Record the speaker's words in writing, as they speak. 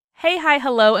Hey, hi,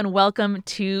 hello, and welcome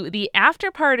to the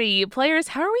Afterparty. Players,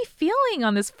 how are we feeling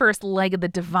on this first leg of the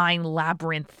Divine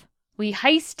Labyrinth? We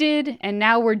heisted, and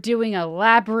now we're doing a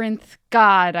labyrinth.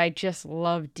 God, I just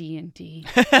love D&D.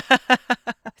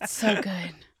 It's so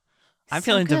good. I'm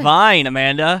feeling divine,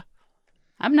 Amanda.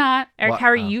 I'm not. Eric, how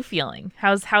are you feeling?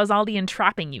 How's all the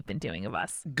entrapping you've been doing of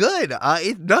us? Good.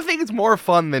 Nothing is more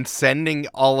fun than sending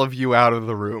all of you out of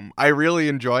the room. I really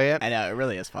enjoy it. I know, it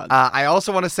really is fun. I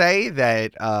also want to say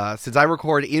that since I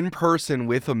record in person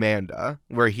with Amanda,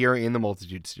 we're here in the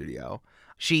Multitude Studio.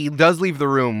 She does leave the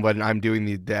room when I'm doing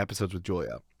the episodes with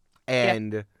Julia.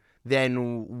 And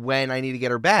then when I need to get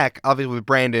her back, obviously with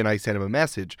Brandon, I send him a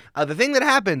message. The thing that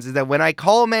happens is that when I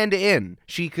call Amanda in,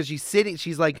 because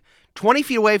she's like 20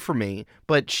 feet away from me,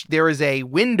 but there is a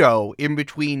window in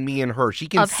between me and her. She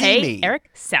can see me. Eric,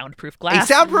 soundproof glass.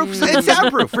 It's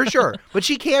soundproof for sure, but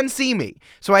she can see me.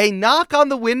 So I knock on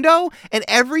the window, and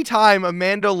every time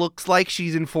Amanda looks like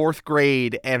she's in 4th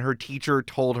grade and her teacher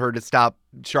told her to stop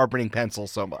sharpening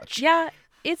pencils so much. Yeah,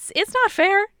 it's not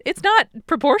fair. It's not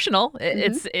proportional.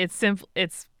 It's simple.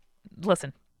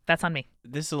 Listen. That's on me.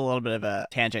 This is a little bit of a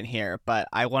tangent here, but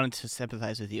I wanted to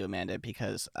sympathize with you, Amanda,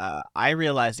 because I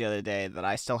realized the other day that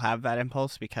I still have that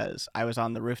impulse because I was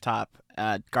on the rooftop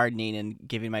gardening and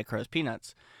giving my crows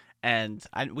peanuts. And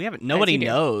nobody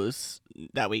knows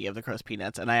that we give the crows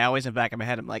peanuts. And I always in the back of my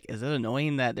head, I'm like, is it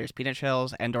annoying that there's peanut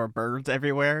shells and or birds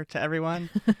everywhere to everyone?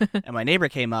 And my neighbor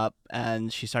came up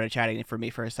and she started chatting for me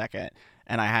for a second.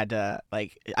 And I had to,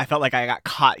 I felt like I got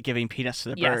caught giving peanuts to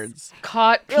the birds.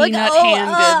 Caught peanut-handed.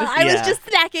 I was just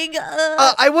snacking.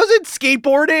 I wasn't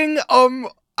skateboarding.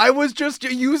 I was just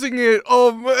using it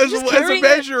as a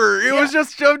measure. It was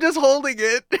just I'm just holding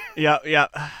it. Yeah.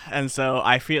 And so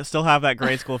I still have that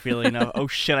grade school feeling of, oh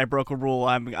shit, I broke a rule.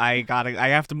 I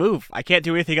have to move. I can't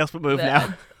do anything else but move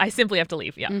now. I simply have to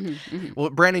leave. Yeah. Well,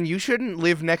 Brandon, you shouldn't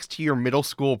live next to your middle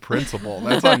school principal.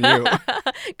 That's on you.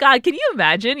 God, can you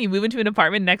imagine? You move into an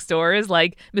apartment next door is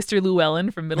like Mr.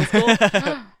 Llewellyn from middle school.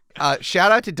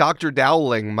 Shout out to Dr.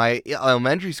 Dowling, my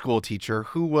elementary school teacher,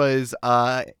 who was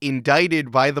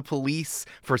indicted by the police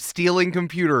for stealing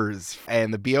computers,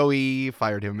 and the BOE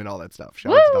fired him and all that stuff.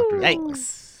 Shout out to Dr. Dowling.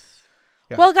 Thanks.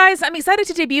 Yeah. Well, guys, I'm excited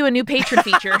to debut a new patron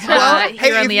feature here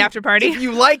on the Afterparty. If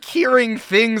you like hearing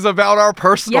things about our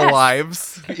personal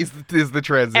lives, is the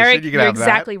transition. Eric, you can you're have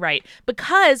exactly right.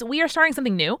 Because we are starting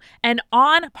something new, and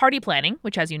on Party Planning,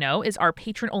 which, as you know, is our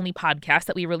patron-only podcast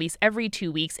that we release every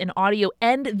 2 weeks in audio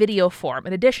and video form,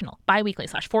 an additional bi-weekly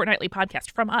 / fortnightly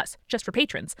podcast from us, just for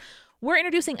patrons, we're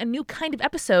introducing a new kind of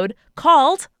episode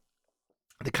called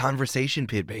The Conversation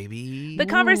Pit, baby. The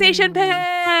Conversation Pit.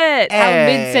 How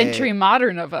mid-century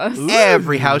modern of us.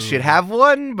 Every house should have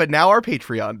one, but now our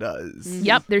Patreon does.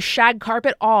 Yep, there's shag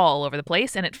carpet all over the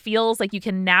place, and it feels like you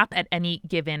can nap at any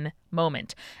given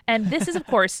moment. And this is, of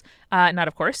course, not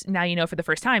of course, now you know for the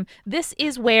first time, this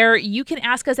is where you can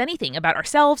ask us anything about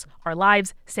ourselves, our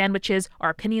lives, sandwiches, our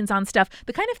opinions on stuff,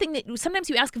 the kind of thing that sometimes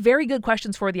you ask very good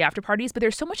questions for the after parties, but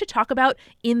there's so much to talk about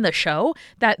in the show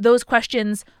that those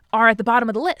questions are at the bottom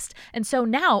of the list. And so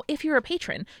now, if you're a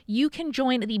patron, you can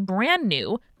join the brand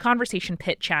new Conversation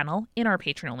Pit channel in our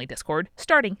patron-only Discord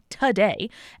starting today,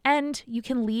 and you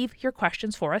can leave your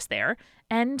questions for us there.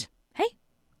 And hey,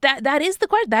 that is the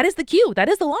cue. That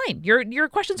is the line. Your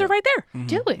questions are right there.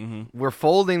 Do it. We're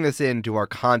folding this into our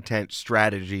content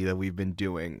strategy that we've been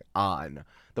doing on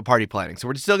the party planning. So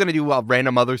we're still going to do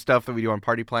random other stuff that we do on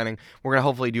party planning. We're going to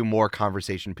hopefully do more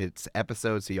Conversation Pits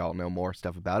episodes so y'all know more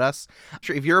stuff about us.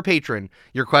 If you're a patron,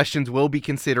 your questions will be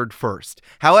considered first.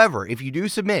 However, if you do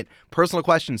submit personal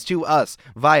questions to us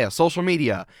via social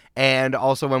media, and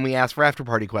also when we ask for after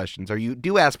party questions, or you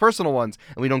do ask personal ones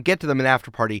and we don't get to them in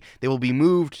after party, they will be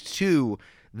moved to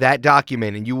that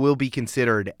document and you will be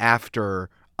considered after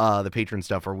the patron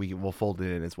stuff, or we will fold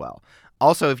it in as well.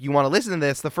 Also, if you want to listen to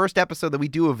this, the first episode that we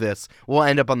do of this will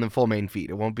end up on the full main feed.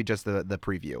 It won't be just the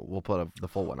preview. We'll put the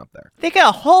full one up there. They get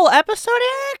a whole episode,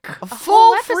 Eric? A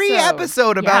full free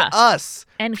episode about us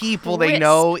and people they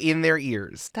know in their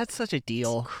ears. That's such a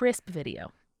deal. Crisp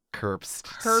video. Curbsed.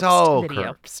 Curbsed So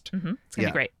video. curbsed. It's going to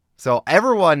be great. So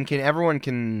everyone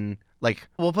can like,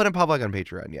 we'll put it public on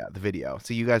Patreon, the video.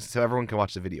 So everyone can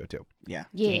watch the video too. Yeah.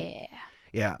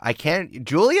 Yeah, I can't.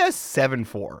 Julia's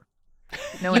 7'4".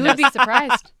 No You one would knows. be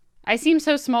surprised. I seem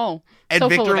so small. And so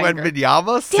Victor full of anger.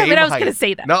 Wembanyama, same Damn it, I was height. going to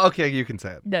say that. No, okay, you can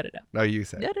say it. No. No, you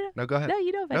say it. No. No, go ahead. No,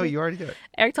 you know. No, you already did it.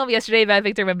 Eric told me yesterday about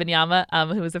Victor Wembanyama,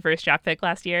 who was the first draft pick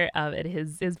last year, and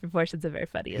his proportions are very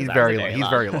funny. He's very large.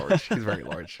 He's very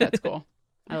large. That's cool.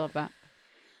 I love that.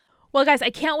 Well, guys, I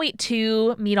can't wait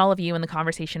to meet all of you in the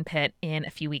conversation pit in a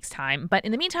few weeks' time. But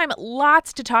in the meantime,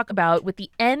 lots to talk about with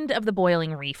the end of the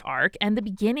Boiling Reef arc and the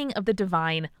beginning of the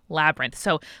Divine Labyrinth.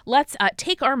 So let's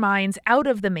take our minds out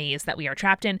of the maze that we are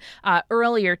trapped in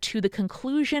earlier to the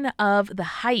conclusion of the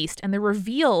heist and the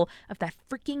reveal of that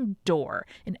freaking door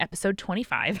in episode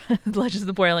 25, Legends of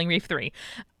the Boiling Reef 3.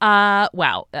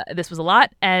 Wow, this was a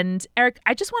lot. And Eric,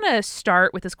 I just want to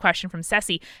start with this question from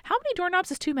Ceci. How many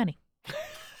doorknobs is too many?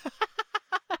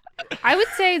 I would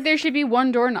say there should be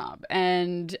one doorknob,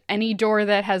 and any door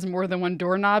that has more than one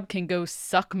doorknob can go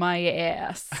suck my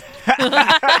ass.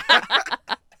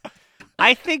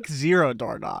 I think 0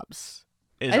 doorknobs.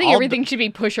 I think everything should be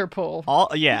push or pull.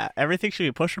 Everything should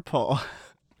be push or pull.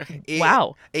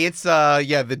 Wow. It's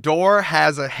the door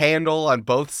has a handle on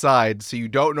both sides, so you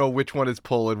don't know which one is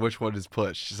pull and which one is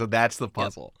push. So that's the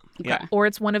puzzle. Okay. Yeah. Or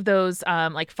it's one of those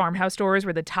like farmhouse doors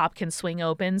where the top can swing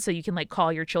open so you can like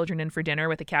call your children in for dinner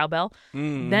with a cowbell.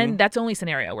 Mm-hmm. Then that's only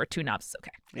scenario where 2 knobs is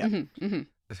okay. Yeah. Mm-hmm, mm-hmm.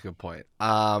 That's a good point.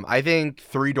 I think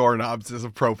 3 doorknobs is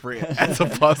appropriate as a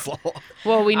puzzle.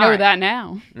 Well, we know All right. that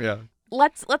now. Yeah.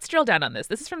 Let's drill down on this.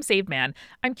 This is from Save Man.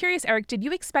 I'm curious, Eric, did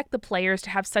you expect the players to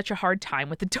have such a hard time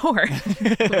with the door?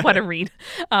 What a read.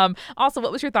 Also,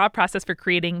 what was your thought process for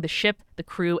creating the ship, the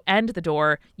crew, and the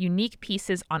door? Unique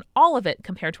pieces on all of it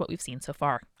compared to what we've seen so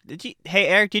far. Hey,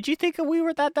 Eric, did you think we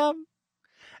were that dumb?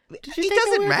 It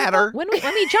doesn't matter. When we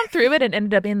jumped through it and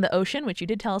ended up in the ocean, which you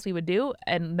did tell us we would do,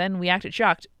 and then we acted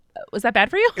shocked, was that bad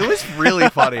for you? It was really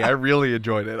funny. I really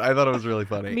enjoyed it. I thought it was really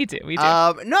funny. Me too.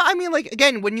 No, I mean, like,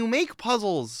 again, when you make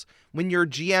puzzles, when you're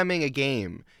GMing a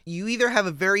game, you either have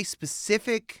a very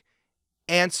specific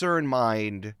answer in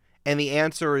mind, and the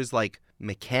answer is, like,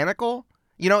 mechanical.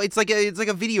 You know, it's like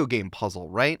a video game puzzle,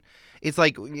 right? It's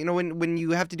like, you know, when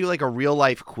you have to do like a real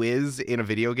life quiz in a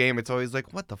video game, it's always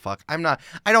like, what the fuck? I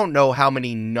don't know how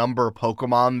many number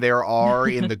Pokemon there are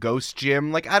in the Ghost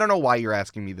Gym. Like, I don't know why you're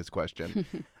asking me this question.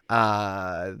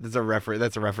 That's a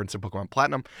reference to Pokemon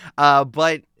Platinum.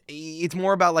 But it's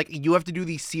more about like you have to do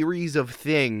these series of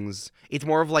things. It's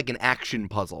more of like an action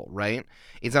puzzle, right?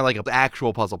 It's not like an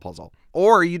actual puzzle.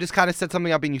 Or you just kind of set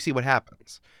something up and you see what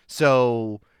happens.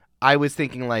 So I was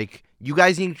thinking like you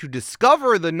guys need to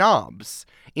discover the knobs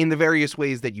in the various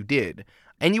ways that you did.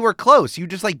 And you were close. You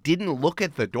just like didn't look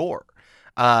at the door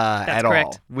at correct.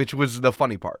 all, which was the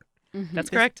funny part. Mm-hmm. That's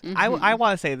correct. Mm-hmm. I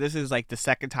want to say this is like the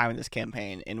second time in this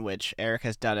campaign in which Eric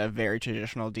has done a very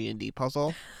traditional D&D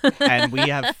puzzle, and we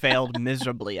have failed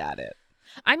miserably at it.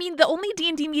 I mean, the only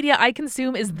D&D media I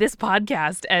consume is this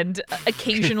podcast and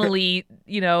occasionally,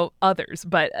 others.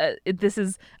 But this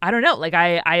is, I don't know, like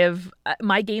I have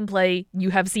my gameplay, you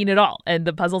have seen it all. And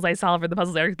the puzzles I solve are the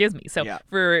puzzles Eric gives me. So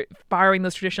for borrowing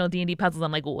those traditional D&D puzzles,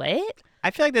 I'm like, what?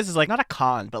 I feel like this is like not a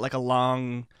con, but like a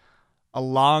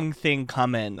long thing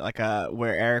coming, like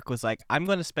where Eric was like, I'm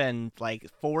going to spend like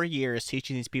 4 years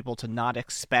teaching these people to not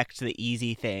expect the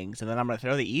easy things, and then I'm going to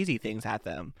throw the easy things at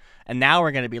them. And now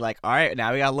we're going to be like, all right,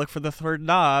 now we got to look for the third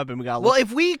knob, and we got to Well,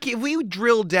 if we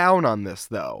drill down on this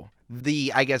though,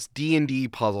 the I guess D&D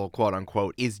puzzle, quote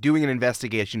unquote, is doing an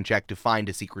investigation check to find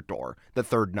a secret door, the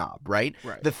third knob, right?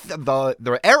 Right.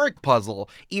 The Eric puzzle,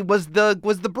 it was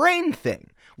the brain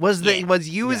thing. Was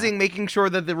making sure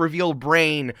that the revealed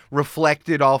brain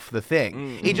reflected off the thing.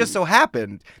 Mm-hmm. It just so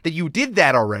happened that you did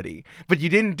that already, but you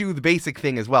didn't do the basic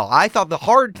thing as well. I thought the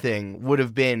hard thing would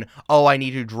have been, I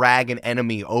need to drag an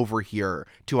enemy over here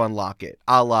to unlock it,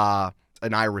 a la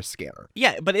an iris scanner.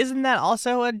 Yeah, but isn't that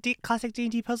also a classic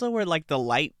D&D puzzle where like the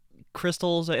light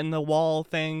crystals in the wall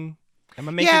thing? Am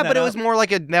I making that but it up? was more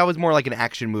like an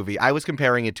action movie. I was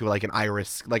comparing it to like an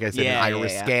iris, like I said, an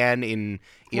iris scan in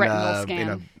retinal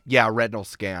scan. Retinal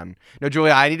scan. No,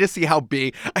 Julia, I need to see how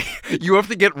big. You have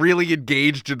to get really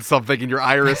engaged in something, and your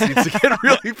iris needs to get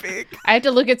really big. I have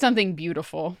to look at something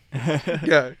beautiful.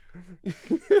 Yeah.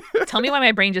 Tell me why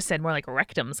my brain just said more like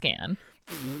rectum scan.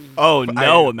 Oh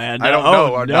no, Amanda! I don't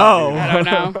know. Oh I'm no! I don't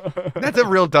know. That's a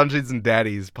real Dungeons and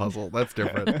Daddies puzzle. That's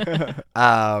different.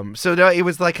 So no, it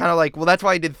was like kind of like, well, that's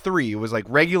why I did 3. It was like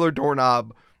regular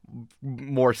doorknob,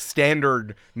 more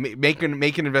standard, make an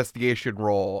investigation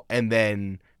roll, and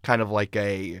then kind of like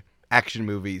a action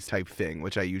movies type thing,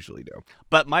 which I usually do.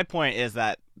 But my point is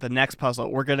that the next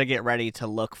puzzle, we're gonna get ready to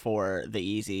look for the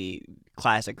easy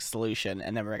classic solution,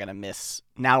 and then we're gonna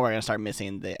start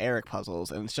missing the Eric puzzles,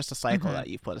 and it's just a cycle that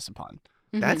you've put us upon.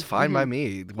 That's fine by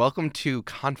me. Welcome to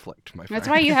conflict, my friend. That's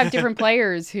why you have different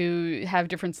players who have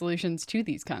different solutions to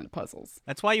these kind of puzzles.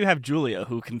 That's why you have Julia,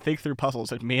 who can think through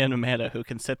puzzles, and me and Amanda, who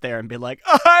can sit there and be like,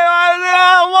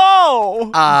 hello!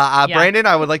 Yeah. Brandon,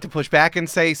 I would like to push back and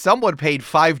say someone paid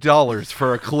 $5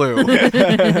 for a clue.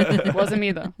 It wasn't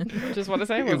me, though. Just want to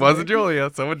say It wasn't Julia.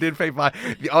 Someone did pay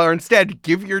 $5. Or instead,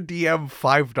 give your DM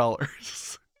 $5.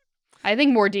 I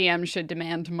think more DMs should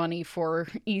demand money for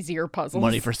easier puzzles.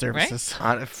 Money for services.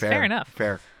 Fair enough.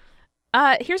 Fair.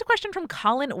 Here's a question from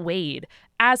Colin Wade.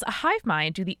 As a hive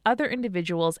mind, do the other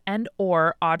individuals and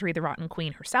or Audrey the Rotten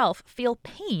Queen herself feel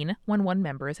pain when one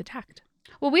member is attacked?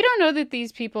 Well, we don't know that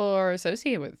these people are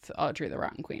associated with Audrey the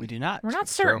Rotten Queen. We do not. We're not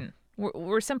certain.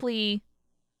 We're simply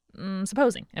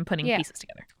supposing and putting pieces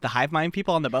together. The hive mind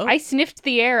people on the boat? I sniffed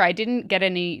the air. I didn't get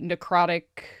any necrotic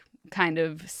kind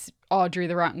of Audrey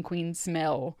the Rotten Queen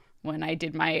smell when I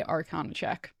did my Arcana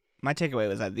check. My takeaway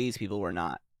was that these people were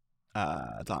not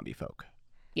zombie folk.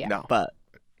 Yeah. No. But,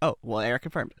 Eric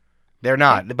confirmed it. They're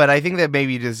not. But I think that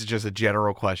maybe this is just a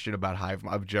general question about hive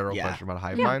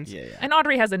minds. Yeah. And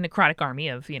Audrey has a necrotic army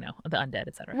of, the undead,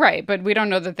 etc. Right, but we don't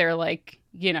know that they're like,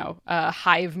 a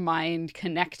hive mind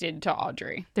connected to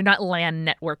Audrey. They're not LAN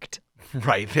networked.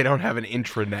 Right. They don't have an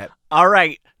intranet. All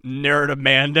right, nerd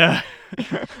Amanda.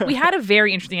 We had a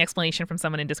very interesting explanation from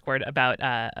someone in Discord about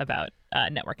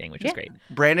networking, which is great.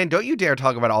 Brandon, don't you dare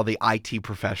talk about all the IT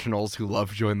professionals who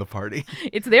love join the party.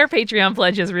 It's their Patreon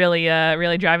pledges really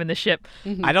driving the ship.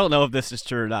 Mm-hmm. I don't know if this is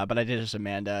true or not, but I did just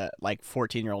Amanda, like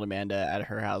 14-year-old Amanda at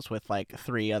her house with like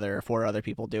 4 other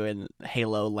people doing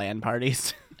Halo LAN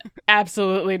parties.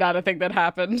 Absolutely not a thing that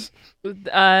happened.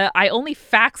 I only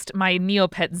faxed my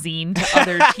Neopet zine to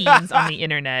other teens on the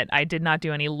internet. I did not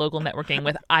do any local networking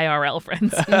with IRL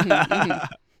friends.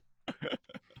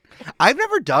 I've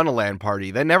never done a LAN party.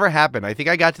 That never happened. I think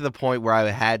I got to the point where I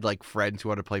had like friends who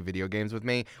wanted to play video games with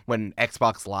me when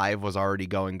Xbox Live was already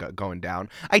going down.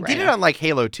 I did it on like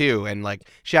Halo 2, and like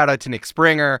shout out to Nick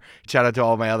Springer, shout out to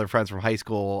all my other friends from high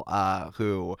school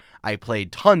who I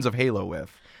played tons of Halo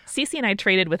with. Cece and I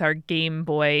traded with our Game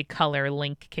Boy Color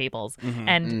link cables.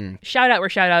 And shout out where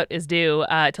shout out is due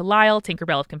to Lyle,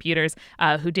 Tinkerbell of Computers,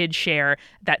 who did share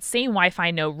that same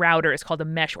Wi-Fi no router is called a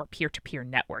mesh or peer-to-peer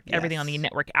network. Yes. Everything on the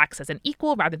network acts as an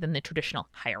equal rather than the traditional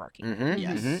hierarchy.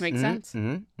 Yes. Makes sense.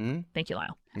 Thank you,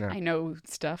 Lyle. Yeah. I know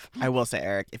stuff. I will say,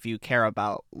 Eric, if you care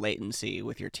about latency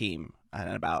with your team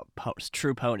and about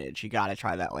true ponage, you got to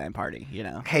try that LAN party,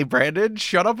 Hey, Brandon,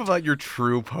 shut up about your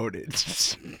true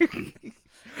ponage.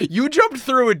 You jumped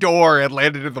through a door and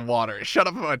landed in the water. Shut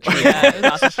up about you. Yeah, it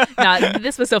was awesome. No,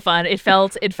 this was so fun. It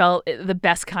felt the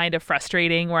best kind of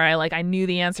frustrating where I knew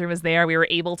the answer was there. We were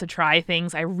able to try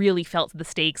things. I really felt the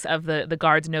stakes of the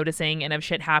guards noticing and of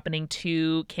shit happening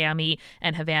to Cammie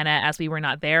and Havana as we were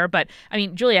not there. But I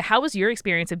mean, Julia, how was your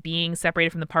experience of being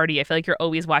separated from the party? I feel like you're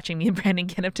always watching me and Brandon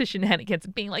get up to shenanigans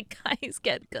and being like, guys,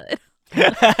 get good.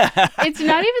 It's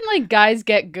not even like guys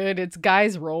get good. It's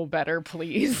guys roll better,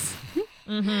 please.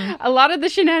 A lot of the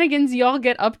shenanigans y'all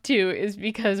get up to is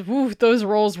because those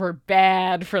rolls were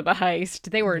bad for the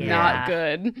heist. They were not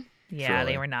good. Yeah,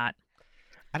 Truly. they were not.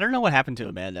 I don't know what happened to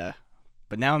Amanda,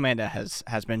 but now Amanda has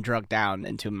been drugged down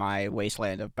into my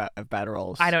wasteland of bad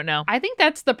rolls. I don't know. I think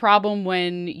that's the problem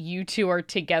when you two are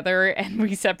together and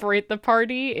we separate the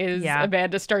party is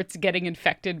Amanda starts getting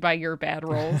infected by your bad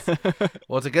rolls.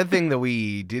 Well, it's a good thing that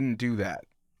we didn't do that.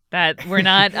 That we're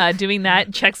not doing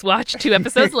that. Checks watch 2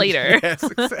 episodes later. Yes,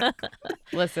 exactly.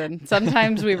 Listen,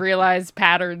 sometimes we realize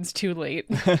patterns too late.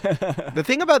 The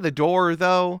thing about the door,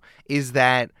 though, is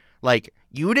that, like,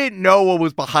 you didn't know what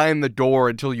was behind the door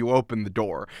until you opened the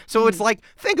door. So it's like,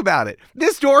 think about it.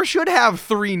 This door should have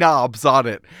 3 knobs on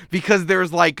it because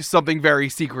there's, like, something very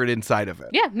secret inside of it.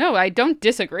 Yeah, no, I don't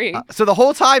disagree. So the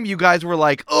whole time you guys were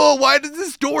like, oh, why does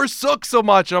this door suck so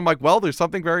much? And I'm like, well, there's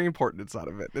something very important inside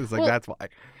of it. It's like, that's why.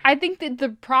 I think that the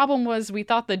problem was we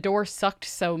thought the door sucked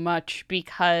so much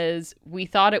because we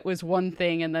thought it was one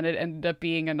thing and then it ended up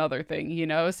being another thing,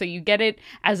 So you get it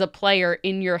as a player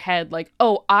in your head like,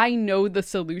 oh, I know the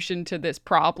solution to this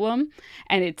problem,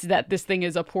 and it's that this thing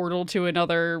is a portal to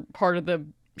another part of the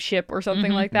ship or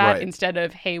something like that, Right. instead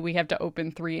of, hey, we have to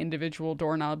open 3 individual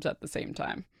doorknobs at the same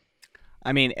time.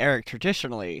 I mean, Eric,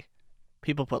 traditionally,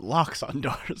 people put locks on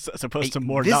doors as opposed to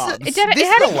more knobs. It had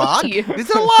a a lock. key. This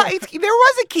is a lock. There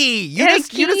was a key. You It had a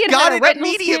just, you key just and got had a it retinal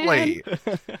immediately.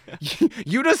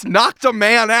 You just knocked a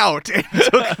man out and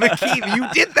took the key. You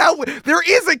did that. There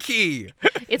is a key.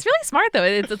 It's really smart though.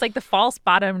 It's like the false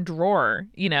bottom drawer,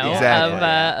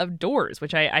 Exactly. of doors,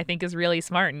 which I think is really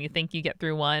smart. And you think you get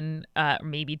through one,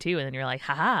 maybe two, and then you're like,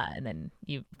 haha, and then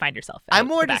you find yourself. I'm out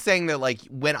more the just back. saying that, like,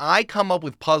 when I come up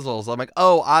with puzzles, I'm like,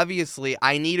 oh, obviously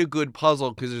I need a good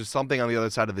puzzle because there's something on the other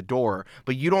side of the door,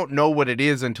 but you don't know what it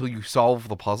is until you solve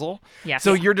the puzzle. Yes.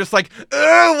 So you're just like,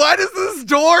 why does this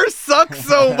door suck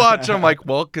so much? I'm like,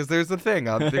 well, because there's a thing.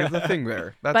 There's a thing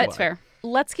there. That's But why. Fair.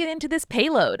 Let's get into this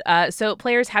payload. So,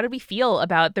 players, how did we feel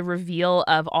about the reveal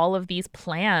of all of these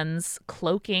plans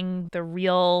cloaking the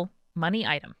real money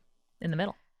item in the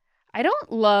middle? I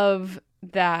don't love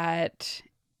that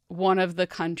one of the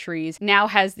countries now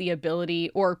has the ability,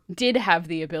 or did have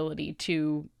the ability,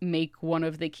 to make one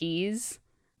of the keys.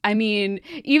 I mean,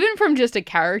 even from just a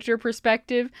character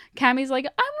perspective, Cammie's like,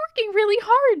 I'm working really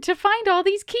hard to find all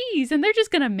these keys, and they're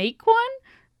just going to make one?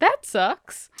 That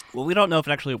sucks. Well, we don't know if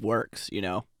it actually works, Like,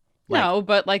 No,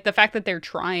 but like the fact that they're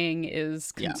trying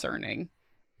is Yeah. concerning.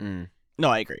 No,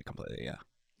 I agree completely, yeah.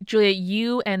 Julia,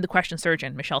 you and the question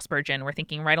surgeon, Michelle Spurgeon, were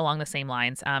thinking right along the same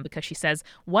lines because she says,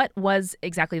 what was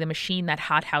exactly the machine that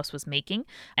Hothouse was making?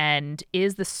 And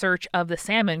is the search of the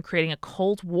salmon creating a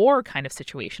Cold War kind of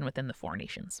situation within the four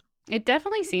nations? It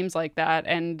definitely seems like that.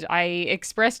 And I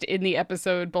expressed in the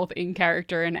episode, both in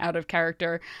character and out of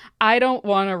character, I don't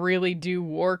want to really do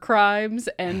war crimes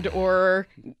and or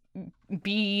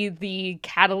be the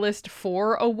catalyst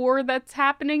for a war that's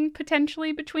happening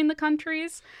potentially between the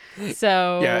countries.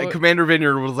 So Yeah, Commander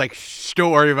Vineyard was like, shh,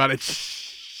 don't worry about it.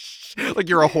 Shh. Like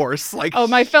you're a horse. Like, oh,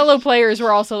 my fellow players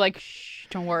were also like, shh,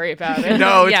 don't worry about it.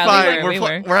 no, it's Yeah, fine. we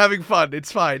were. We're having fun.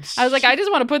 It's fine. I was like, I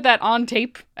just want to put that on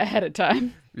tape ahead of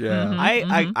time. yeah.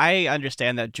 Mhm. I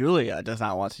understand that Julia does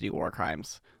not want to do war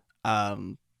crimes.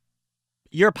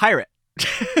 You're a pirate.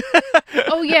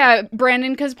 Oh yeah,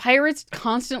 Brandon, because pirates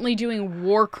constantly doing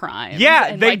war crimes. Yeah,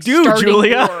 and, they like, do, starting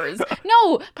Julia. wars.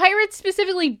 No, pirates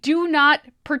specifically do not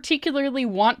particularly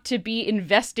want to be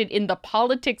invested in the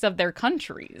politics of their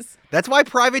countries. That's why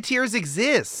privateers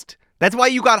exist. That's why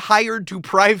you got hired to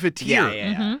privateer.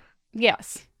 Mhm.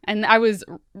 Yes. And I was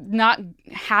not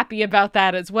happy about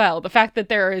that as well. The fact that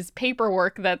there is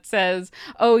paperwork that says,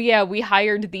 oh yeah, we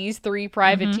hired these 3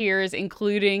 privateers,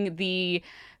 including the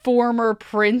former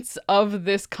prince of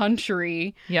this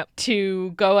country, Yep. to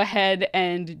go ahead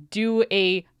and do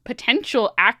a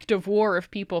potential act of war if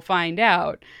people find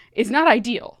out, is not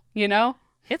ideal, you know?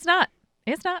 It's not.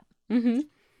 It's not. Mm-hmm.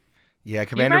 Yeah,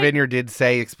 Commander right. Vineyard did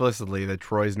say explicitly that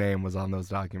Troy's name was on those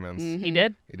documents. He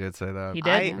did. He did say that. He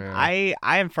did. I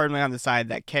am firmly on the side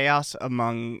that chaos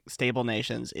among stable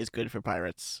nations is good for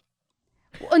pirates.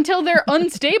 Until they're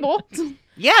unstable.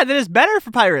 Yeah, that is better for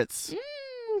pirates.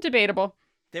 Debatable.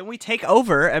 Then we take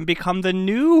over and become the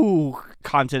new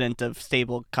continent of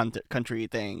stable country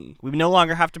thing. We no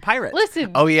longer have to pirate.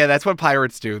 Listen, Oh yeah, that's what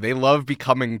pirates do. They love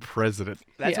becoming president.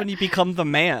 That's Yeah. when you become the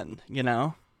man,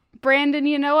 Brandon,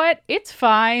 you know what? It's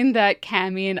fine that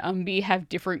Cammy and Umbi have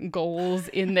different goals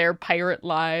in their pirate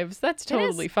lives. That's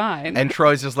totally fine. And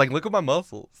Troy's just like, look at my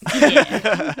muscles.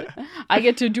 I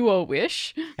get to do a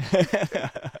wish.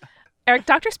 Eric,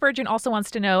 Dr. Spurgeon also wants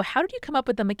to know, how did you come up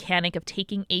with the mechanic of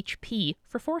taking HP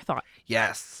for forethought?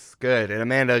 Yes, good. And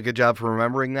Amanda, good job for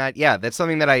remembering that. Yeah, that's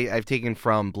something that I've taken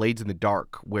from Blades in the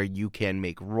Dark, where you can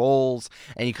make rolls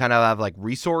and you kind of have like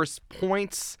resource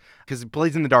points, because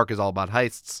Blades in the Dark is all about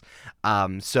heists.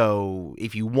 So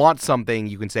if you want something,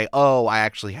 you can say, oh, I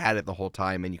actually had it the whole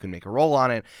time, and you can make a roll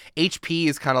on it. HP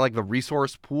is kind of like the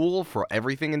resource pool for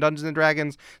everything in Dungeons and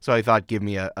Dragons. So I thought, give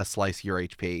me a slice of your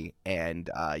HP, and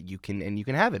you can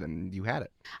have it, and you had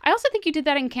it. I also think you did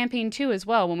that in campaign 2 as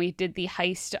well, when we did the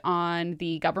heist on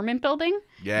the government building.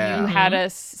 Yeah. You had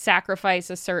us sacrifice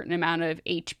a certain amount of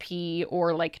HP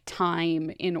or like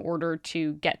time in order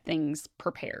to get things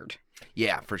prepared.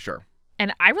 Yeah, for sure.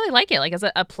 And I really like it. Like as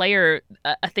a player,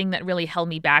 a thing that really held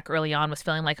me back early on was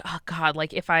feeling like, oh God,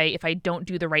 like if I don't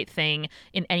do the right thing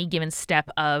in any given step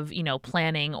of,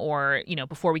 planning or,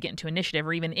 before we get into initiative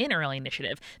or even in early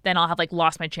initiative, then I'll have like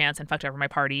lost my chance and fucked over my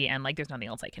party and like there's nothing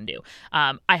else I can do.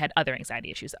 I had other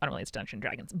anxiety issues unrelated to Dungeons and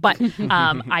Dragons, but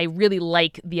I really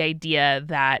like the idea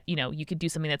that, you could do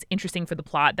something that's interesting for the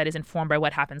plot that is informed by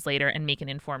what happens later and make an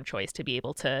informed choice to be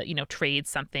able to, trade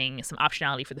some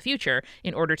optionality for the future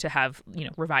in order to have,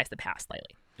 revise the past slightly.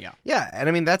 Yeah, and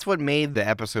I mean, that's what made the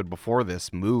episode before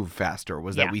this move faster,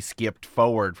 was that Yeah. we skipped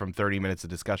forward from 30 minutes of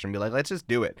discussion and be like, let's just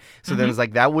do it. So then it's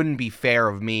like, that wouldn't be fair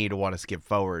of me to want to skip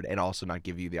forward and also not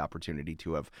give you the opportunity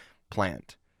to have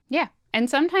planned. Yeah. And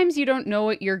sometimes you don't know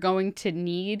what you're going to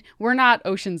need. We're not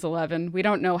Ocean's 11. We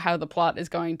don't know how the plot is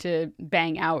going to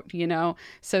bang out, you know?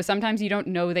 So sometimes you don't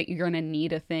know that you're going to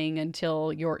need a thing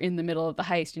until you're in the middle of the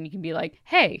heist and you can be like,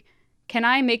 hey, can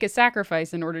I make a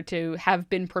sacrifice in order to have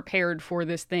been prepared for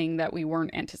this thing that we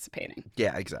weren't anticipating?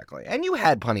 Yeah, exactly. And you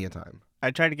had plenty of time. I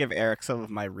tried to give Eric some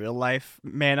of my real life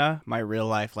mana, my real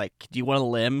life, like, do you want a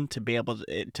limb to be able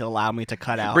to allow me to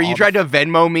cut out? Bro, you tried to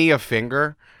Venmo me a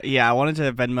finger? Yeah, I wanted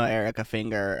to Venmo Eric a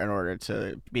finger in order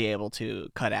to be able to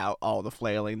cut out all the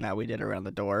flailing that we did around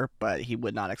the door, but he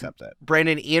would not accept it.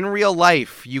 Brandon, in real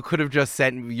life, you could have just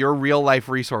said your real life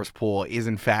resource pool is,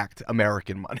 in fact,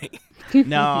 American money.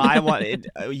 No, I wanted.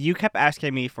 You kept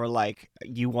asking me for, like,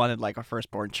 you wanted, like, a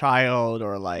firstborn child,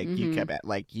 or, like, you kept,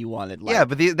 like, you wanted, like. Yeah,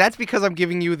 but that's because I'm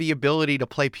giving you the ability to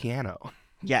play piano.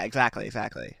 Yeah, exactly.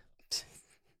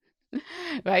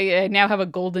 I now have a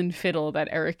golden fiddle that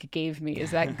Eric gave me.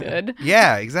 Is that good?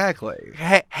 Yeah, exactly.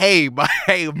 Hey, my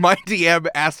DM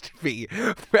asked me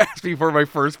for my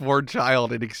firstborn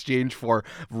child in exchange for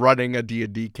running a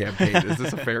D&D campaign. Is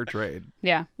this a fair trade?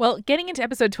 Yeah. Well, getting into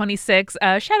episode 26,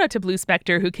 shout out to Blue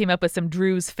Spectre, who came up with some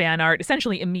Drew's fan art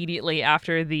essentially immediately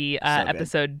after the good.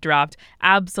 episode dropped.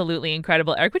 Absolutely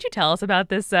incredible. Eric, would you tell us about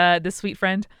this this sweet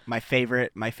friend? My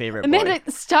favorite Amanda, boy.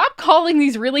 stop calling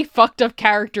these really fucked up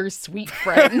characters sweet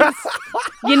friends.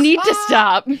 You need to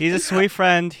stop. He's a sweet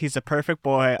friend. He's a perfect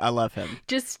boy. I love him.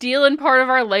 Just stealing part of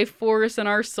our life force and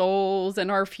our souls and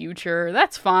our future.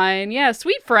 That's fine. Yeah,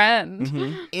 sweet friend.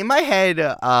 Mm-hmm. In my head,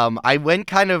 I went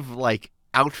kind of like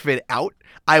outfit out.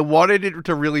 I wanted it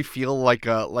to really feel like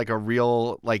a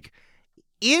real, like,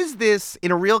 is this, in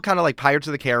a real kind of like Pirates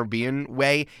of the Caribbean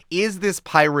way, is this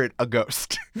pirate a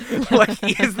ghost?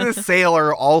 Like, is this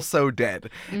sailor also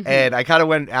dead? And I kind of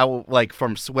went out, like,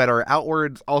 from sweater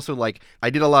outwards. Also, like,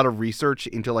 I did a lot of research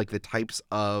into, like, the types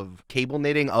of cable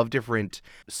knitting of different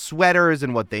sweaters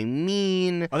and what they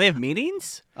mean. Oh, they have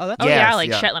meetings? Oh, that's Oh, Yes, yeah, like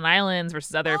yeah. Shetland Islands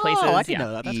versus other places. Oh, I didn't Yeah.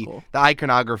 know that. That's cool. The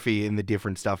iconography and the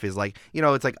different stuff is like, you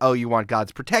know, it's like, oh, you want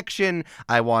God's protection,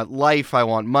 I want life, I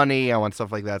want money, I want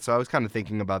stuff like that. So I was kind of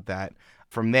thinking about that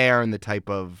from there and the type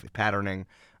of patterning.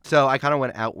 So I kind of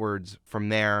went outwards from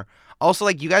there. Also,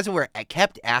 like, you guys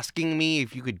kept asking me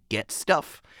if you could get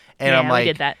stuff. And Yeah, I'm like, we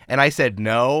did that. and I said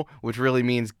no, which really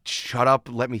means shut up,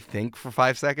 let me think for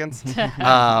 5 seconds.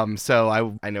 So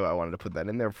I knew I wanted to put that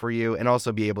in there for you, and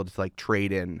also be able to, like,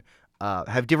 trade in,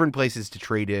 have different places to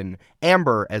trade in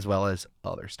amber as well as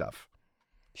other stuff.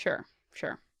 Sure.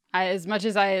 As much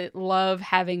as I love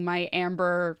having my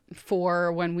amber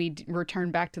for when we return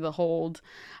back to the hold,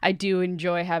 I do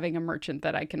enjoy having a merchant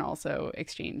that I can also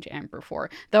exchange amber for.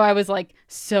 Though I was, like,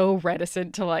 so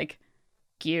reticent to, like,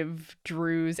 give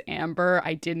Drew's amber.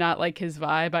 I did not like his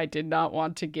vibe. I did not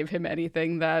want to give him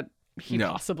anything that he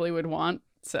possibly would want.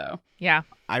 So Yeah.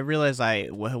 I realized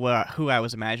who I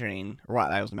was imagining, or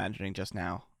what I was imagining just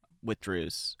now with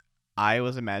Drew's. I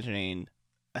was imagining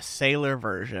a sailor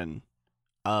version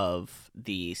of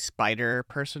the spider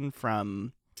person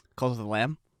from Cult of the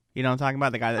Lamb. You know what I'm talking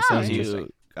about? The guy that sells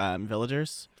you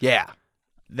villagers. Yeah.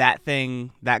 That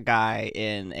thing, that guy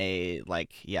in a, like,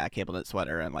 cable knit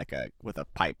sweater and, like, with a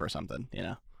pipe or something, you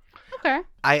know? okay,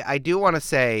 I do want to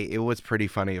say it was pretty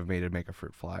funny of me to make a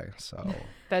fruit fly, so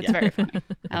that's Yeah. very funny.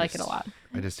 I like it a lot.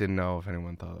 I just didn't know if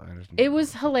anyone thought. It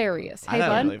was hilarious. I Hey, thought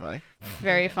bud. it was really funny.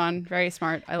 Very fun. Very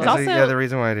smart. I It's love it. also- the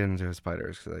reason why I didn't do a spider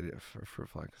is because I did it for a fruit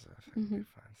fly, because I think it'd be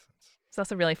fine. It's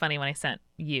also really funny when I sent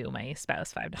you, my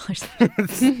spouse,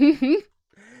 $5.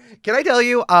 Can I tell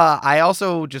you, I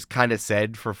also just kind of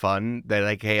said for fun that,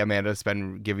 like, hey, Amanda,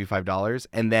 give you $5.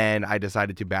 And then I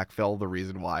decided to backfill. The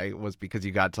reason why was because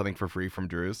you got something for free from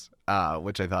Drew's,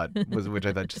 which I thought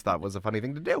was a funny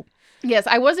thing to do. Yes,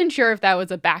 I wasn't sure if that was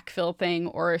a backfill thing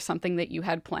or something that you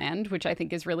had planned, which I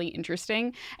think is really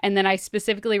interesting. And then I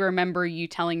specifically remember you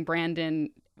telling Brandon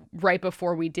right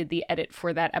before we did the edit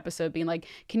for that episode, being like,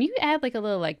 can you add, like, a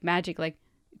little, like, magic, like,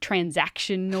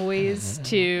 transaction noise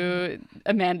to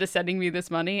Amanda sending me this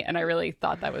money? And I really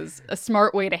thought that was a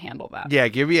smart way to handle that. Yeah,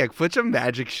 put some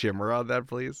magic shimmer on that,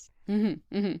 please. Yeah.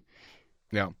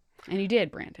 And you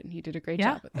did, Brandon. You did a great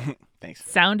Yeah. job with that. Thanks.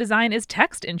 Sound design is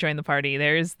text in Join the Party.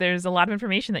 There's a lot of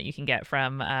information that you can get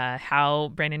from how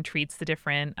Brandon treats the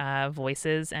different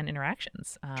voices and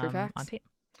interactions True facts. on tape.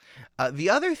 The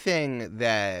other thing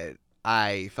that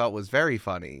I thought was very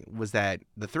funny was that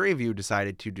the three of you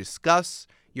decided to discuss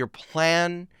your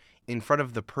plan in front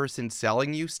of the person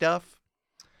selling you stuff,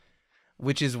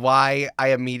 which is why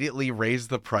I immediately raised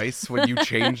the price when you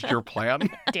changed your plan.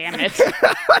 Damn it.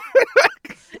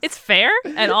 It's fair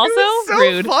and also It was so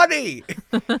rude. funny.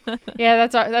 Yeah,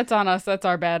 that's on us. That's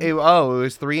our bad. It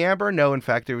was 3 amber. No, in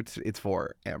fact, it's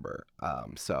 4 amber.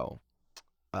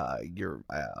 You're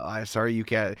sorry you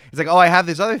can't. It's like, oh, I have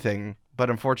this other thing, but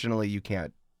unfortunately you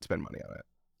can't spend money on it.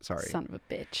 Sorry. Son of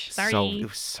a bitch. Sorry. It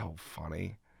was so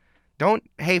funny.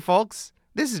 Hey folks,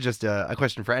 this is just a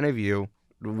question for any of you.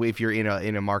 If you're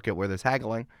in a market where there's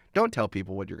haggling, don't tell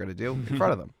people what you're going to do in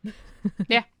front of them.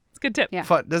 Yeah. It's a good tip. Yeah.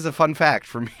 This is a fun fact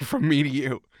from me to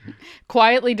you.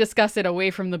 Quietly discuss it away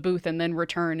from the booth and then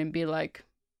return and be like,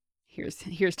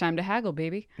 here's time to haggle,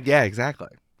 baby. Yeah, exactly.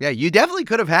 Yeah, you definitely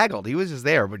could have haggled. He was just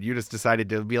there, but you just decided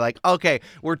to be like, okay,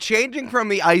 we're changing from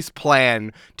the ice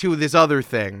plan to this other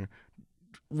thing.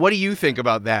 What do you think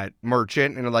about that,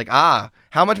 merchant? And they're like, how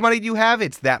much money do you have?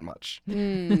 It's that much.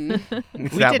 Mm.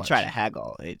 It's We that did much. try to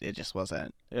haggle. It just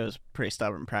wasn't. It was a pretty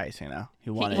stubborn price, He He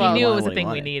wanted. knew it wanted was what a he thing we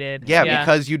wanted. needed. Yeah,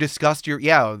 because you discussed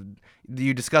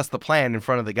the plan in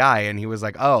front of the guy, and he was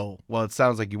like, oh, well, it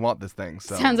sounds like you want this thing.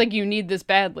 So Sounds like you need this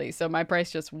badly, so my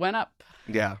price just went up.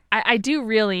 yeah. I do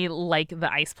really like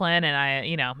the ice plan, and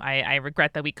I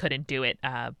regret that we couldn't do it.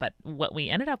 But what we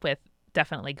ended up with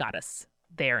definitely got us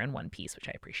there in one piece, which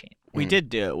I appreciate. We did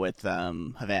do it with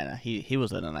Havana. He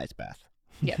was in an ice bath.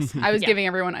 Yes. I was Yeah. giving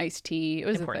everyone iced tea. It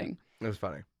was Important. a thing. It was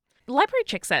funny. The library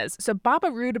chick says, so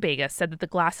Baba Rutabaga said that the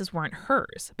glasses weren't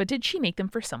hers, but did she make them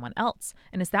for someone else?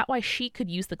 And is that why she could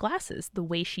use the glasses the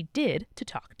way she did to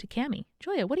talk to Cammy?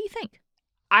 Julia, what do you think?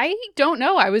 I don't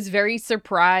know. I was very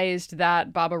surprised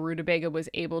that Baba Rutabaga was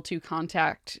able to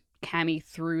contact Cammy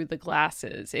through the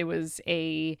glasses. It was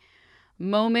a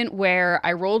moment where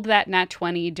I rolled that nat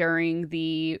 20 during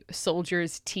the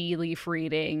soldier's tea leaf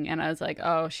reading, and I was like,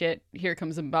 oh shit, here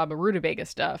comes some Baba Rutabaga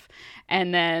stuff.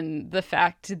 And then the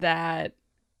fact that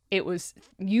it was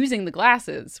using the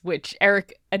glasses, which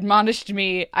Eric admonished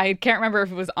me, I can't remember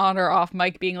if it was on or off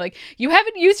mic, being like, you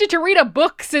haven't used it to read a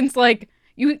book since like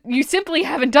you simply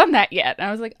haven't done that yet. And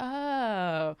I was like,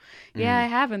 oh yeah, I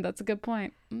haven't. That's a good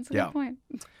point. Good point.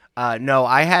 No,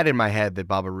 I had in my head that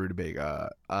Baba Rutabaga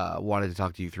wanted to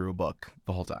talk to you through a book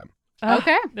the whole time.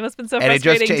 Okay. It must have been so And it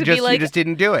frustrating to be you like, just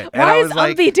didn't do it. And why I is was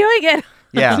like, Umpy doing it?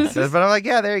 yeah. But I'm like,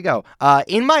 yeah, there you go.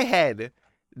 In my head,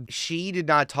 she did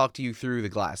not talk to you through the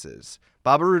glasses.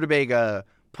 Baba Rutabaga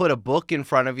put a book in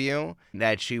front of you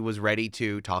that she was ready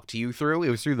to talk to you through. It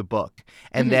was through the book.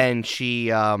 And then she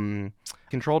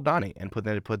controlled Donnie and put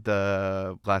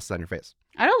the glasses on your face.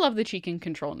 I don't love that she can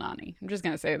control Nani. I'm just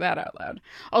going to say that out loud.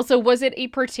 Also, was it a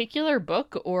particular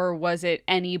book or was it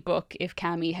any book if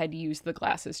Cammy had used the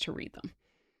glasses to read them?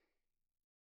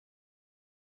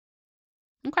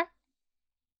 Okay.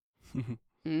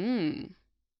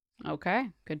 Okay.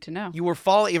 Good to know. You were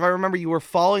falling, if I remember, you were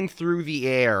falling through the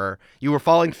air. You were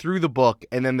falling through the book,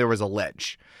 and then there was a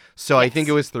ledge. So I think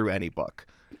it was through any book.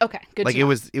 Okay. Good Like to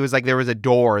know. it was like there was a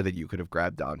door that you could have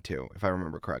grabbed onto, if I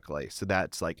remember correctly. So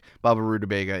that's like Baba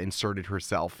Rutabaga inserted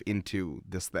herself into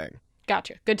this thing.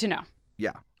 Gotcha. Good to know.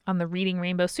 Yeah. On the Reading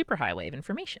Rainbow Superhighway of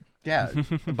information. Yeah.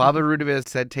 Baba Rutabaga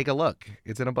said, take a look.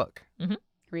 It's in a book.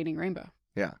 Reading Rainbow.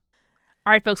 Yeah.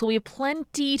 All right, folks. Well, we have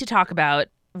plenty to talk about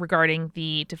regarding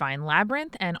the Divine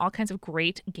Labyrinth and all kinds of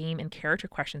great game and character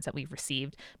questions that we've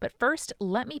received. But first,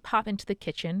 let me pop into the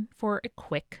kitchen for a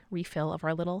quick refill of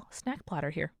our little snack platter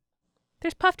here.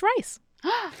 There's puffed rice.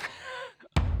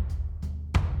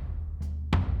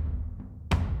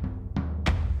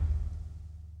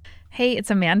 Hey,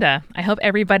 it's Amanda. I hope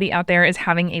everybody out there is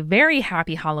having a very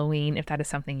happy Halloween if that is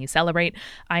something you celebrate.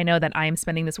 I know that I am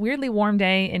spending this weirdly warm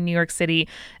day in New York City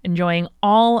enjoying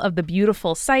all of the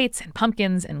beautiful sights and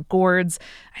pumpkins and gourds.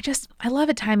 I love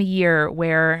a time of year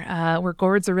where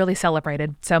gourds are really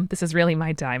celebrated. So this is really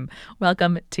my time.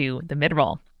 Welcome to the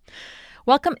Midroll.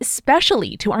 Welcome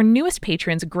especially to our newest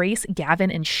patrons, Grace,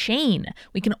 Gavin, and Shane.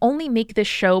 We can only make this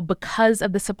show because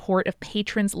of the support of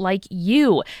patrons like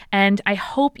you. And I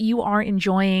hope you are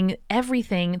enjoying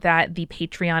everything that the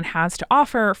Patreon has to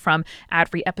offer, from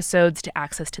ad-free episodes to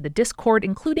access to the Discord,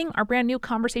 including our brand new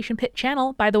Conversation Pit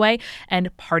channel, by the way,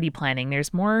 and party planning.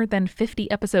 There's more than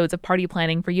 50 episodes of party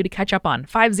planning for you to catch up on.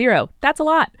 50. That's a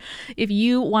lot. If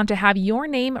you want to have your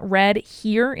name read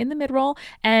here in the Midroll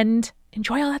and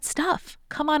enjoy all that stuff,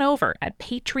 come on over at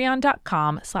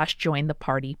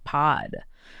patreon.com/jointhepartypod.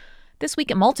 This week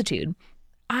at Multitude,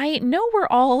 I know we're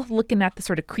all looking at the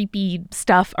sort of creepy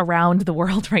stuff around the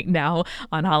world right now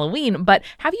on Halloween, but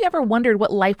have you ever wondered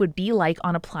what life would be like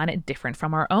on a planet different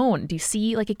from our own? Do you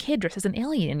see like a kid dressed as an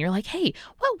alien and you're like, hey,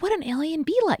 what would an alien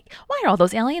be like? Why are all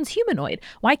those aliens humanoid?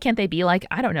 Why can't they be like,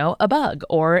 I don't know, a bug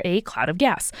or a cloud of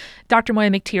gas? Dr. Moya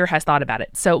McTeer has thought about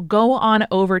it. So go on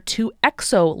over to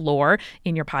ExoLore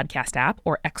in your podcast app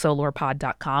or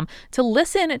exolorepod.com to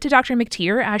listen to Dr.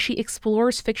 McTeer as she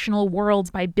explores fictional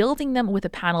worlds by building them with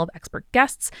a panel of expert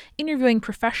guests, interviewing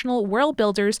professional world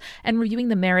builders, and reviewing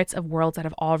the merits of worlds that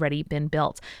have already been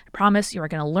built. I promise you are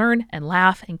going to learn and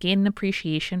laugh and gain an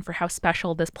appreciation for how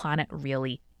special this planet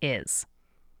really is.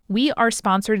 We are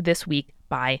sponsored this week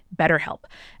by BetterHelp.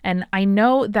 And I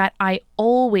know that I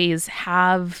always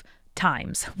have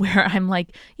times where I'm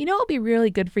like, you know, it'd be really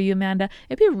good for you, Amanda.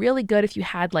 It'd be really good if you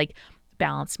had like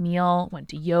balanced meal, went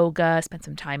to yoga, spent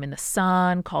some time in the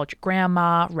sun, called your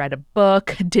grandma, read a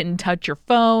book, didn't touch your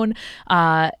phone,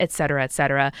 et cetera, et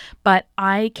cetera. But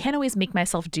I can't always make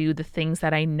myself do the things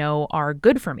that I know are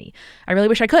good for me. I really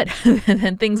wish I could,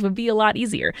 then things would be a lot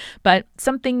easier. But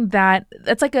something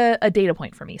that's like a data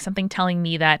point for me, something telling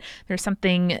me that there's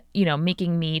something, you know,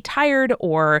 making me tired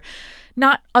or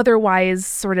not otherwise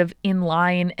sort of in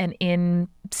line and in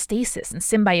stasis and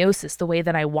symbiosis the way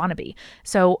that I want to be.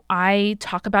 So I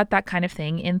talk about that kind of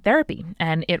thing in therapy,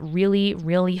 and it really,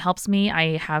 really helps me.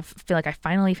 I feel like I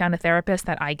finally found a therapist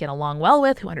that I get along well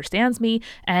with, who understands me,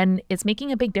 and it's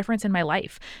making a big difference in my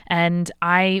life. And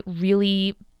I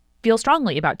really feel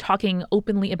strongly about talking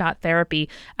openly about therapy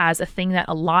as a thing that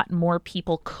a lot more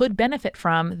people could benefit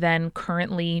from than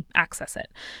currently access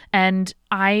it. And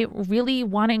I really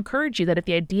want to encourage you that if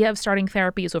the idea of starting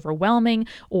therapy is overwhelming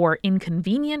or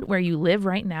inconvenient where you live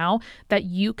right now, that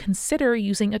you consider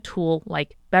using a tool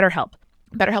like BetterHelp.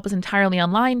 BetterHelp is entirely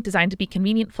online, designed to be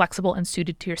convenient, flexible, and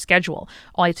suited to your schedule.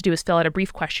 All you have to do is fill out a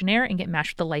brief questionnaire and get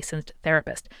matched with a licensed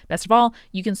therapist. Best of all,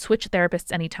 you can switch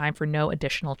therapists anytime for no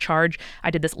additional charge.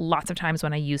 I did this lots of times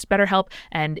when I used BetterHelp,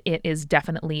 and it is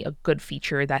definitely a good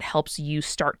feature that helps you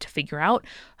start to figure out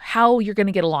how you're going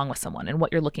to get along with someone and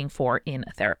what you're looking for in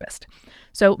a therapist.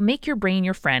 So make your brain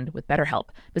your friend with BetterHelp.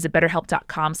 Visit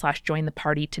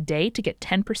betterhelp.com/jointheparty today to get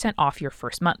 10% off your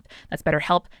first month. That's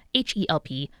BetterHelp,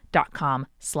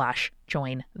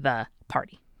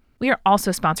 HELP.com/jointheparty. We are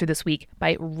also sponsored this week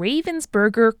by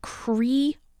Ravensburger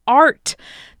Cree Art.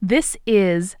 This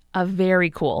is a very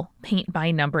cool paint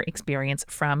by number experience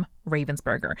from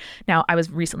Ravensburger. Now, I was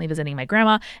recently visiting my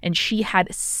grandma, and she had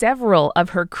several of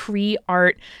her Cree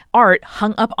art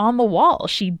hung up on the wall.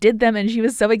 She did them, and she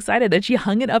was so excited that she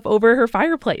hung it up over her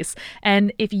fireplace.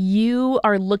 And if you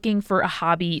are looking for a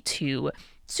hobby to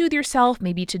soothe yourself,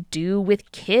 maybe to do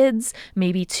with kids,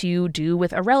 maybe to do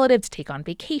with a relative, to take on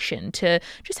vacation, to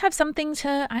just have something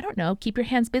to, I don't know, keep your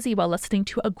hands busy while listening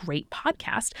to a great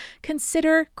podcast,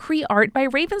 consider Cree Art by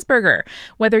Ravensburger.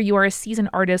 Whether you are a seasoned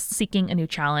artist seeking a new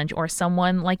challenge or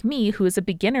someone like me who is a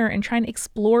beginner and trying to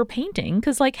explore painting,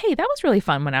 because like, hey, that was really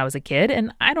fun when I was a kid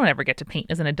and I don't ever get to paint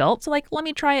as an adult, so like, let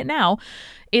me try it now.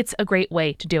 It's a great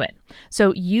way to do it.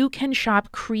 So you can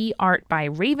shop Cree Art by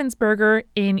Ravensburger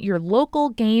in your local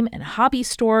game and hobby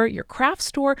store, your craft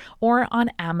store, or on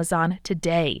Amazon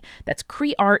today. That's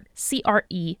Cree Art,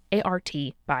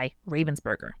 CREART by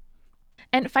Ravensburger.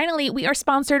 And finally, we are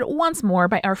sponsored once more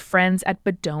by our friends at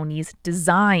Bedoni's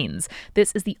Designs.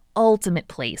 This is the ultimate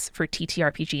place for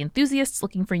TTRPG enthusiasts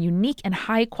looking for unique and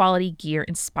high-quality gear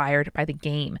inspired by the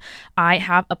game. I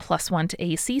have a +1 to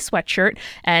AC sweatshirt,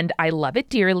 and I love it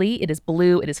dearly. It is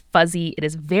blue, it is fuzzy, it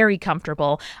is very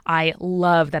comfortable. I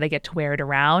love that I get to wear it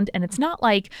around, and it's not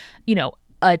like, you know,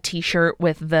 a t-shirt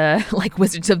with the like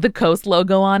Wizards of the Coast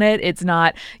logo on it. It's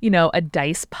not, you know, a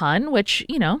dice pun, which,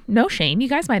 you know, no shame. You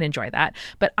guys might enjoy that.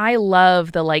 But I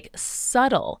love the like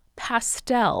subtle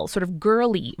pastel sort of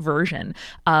girly version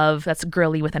of, that's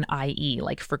girly with an IE,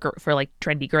 like for like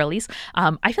trendy girlies.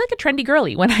 I feel like a trendy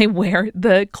girly when I wear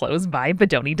the clothes by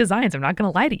Bedoni Designs. I'm not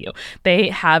going to lie to you. They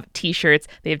have t-shirts,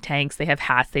 they have tanks, they have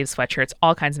hats, they have sweatshirts,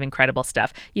 all kinds of incredible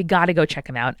stuff. You got to go check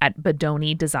them out at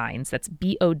Bedoni Designs. That's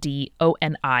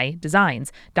BODONI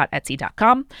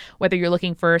designs.etsy.com. Whether you're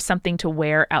looking for something to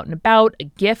wear out and about, a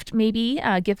gift maybe,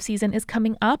 gift season is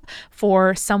coming up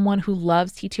for someone who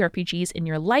loves TTRPGs in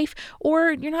your life,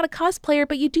 or you're not a cosplayer,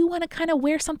 but you do want to kind of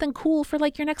wear something cool for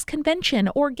like your next convention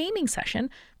or gaming session,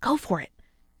 go for it.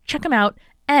 Check them out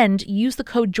and use the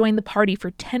code JOINTHEPARTY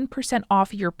for 10%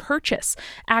 off your purchase,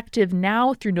 active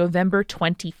now through November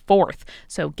 24th.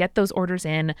 So get those orders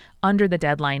in under the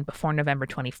deadline before November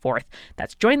 24th.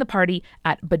 That's Join the Party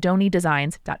at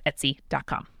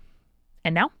bedonidesigns.etsy.com.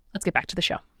 And now let's get back to the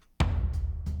show.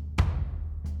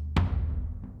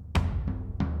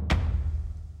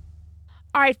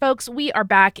 All right, folks, we are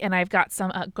back, and I've got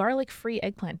some garlic-free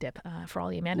eggplant dip for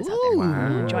all you Amandas out there.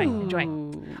 Wow.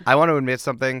 Enjoy. I want to admit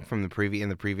something from the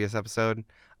previous episode.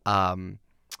 I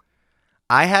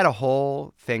had a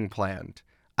whole thing planned.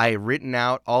 I had written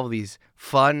out all of these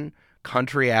fun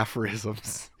country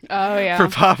aphorisms Oh, yeah. for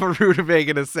Papa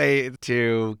Rutabaga to say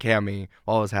to Cammy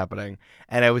while it was happening.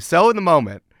 And I was so in the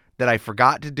moment that I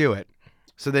forgot to do it.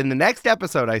 So then the next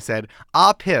episode I said,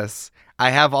 piss. I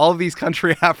have all of these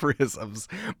country aphorisms.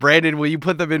 Brandon, will you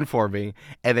put them in for me?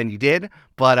 And then you did.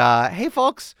 But hey,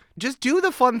 folks, just do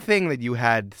the fun thing that you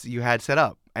had set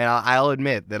up. And I'll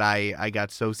admit that I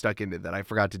got so stuck into it that I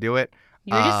forgot to do it.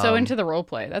 You're just so into the role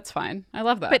play. That's fine. I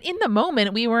love that. But in the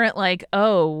moment, we weren't like,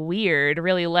 oh, weird,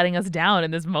 really letting us down in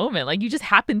this moment. Like, you just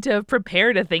happened to have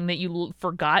prepared a thing that you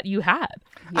forgot you had.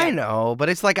 Yeah. I know, but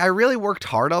it's like I really worked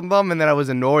hard on them, and then I was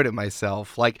annoyed at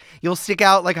myself. Like, you'll stick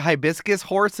out like a hibiscus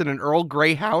horse in an Earl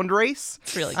Grey hound race.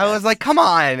 It's really I good. was like, come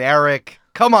on, Eric.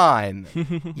 Come on.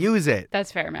 Use it.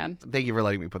 That's fair, man. Thank you for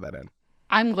letting me put that in.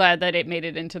 I'm glad that it made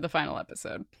it into the final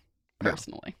episode,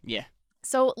 personally. Yeah.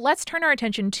 So let's turn our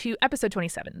attention to episode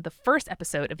 27, the first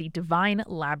episode of the Divine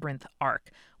Labyrinth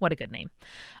arc. What a good name.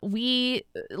 We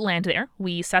land there,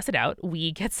 we suss it out,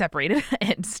 we get separated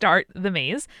and start the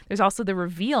maze. There's also the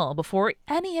reveal, before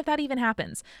any of that even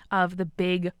happens, of the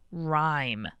big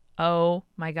rhyme. Oh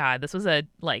my God, this was a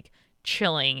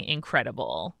chilling,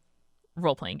 incredible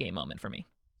role-playing game moment for me.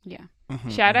 Yeah.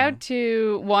 Shout out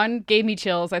to one, gave me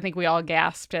chills. I think we all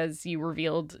gasped as you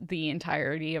revealed the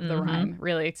entirety of the rhyme.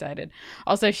 Really excited.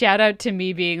 Also, shout out to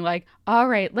me being like, all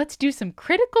right, let's do some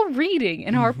critical reading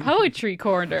in our poetry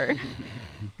corner.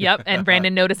 Yep, and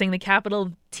Brandon noticing the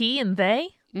capital T and they.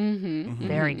 Mm-hmm.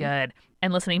 Very good.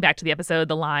 And listening back to the episode,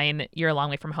 the line, "You're a long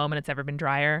way from home and it's never been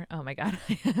drier." Oh my God,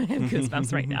 I have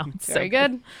goosebumps right now. It's Very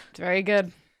good. It's very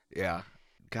good. Yeah.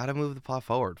 Gotta move the plot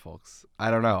forward, folks. I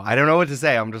don't know what to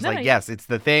say. I'm just yes, it's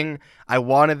the thing. I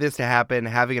wanted this to happen.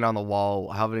 Having it on the wall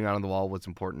was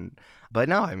important. But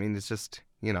no, I mean, it's just,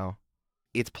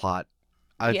 it's plot.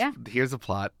 Here's a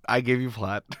plot. I gave you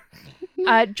plot.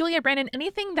 Julia, Brandon,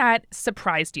 anything that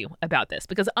surprised you about this?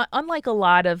 Because unlike a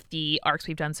lot of the arcs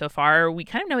we've done so far, we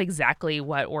kind of know exactly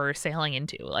what we're sailing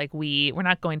into. Like, we're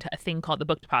not going to a thing called the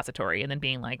book depository and then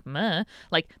being like, meh.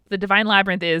 Like, the Divine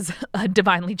Labyrinth is a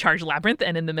divinely charged labyrinth,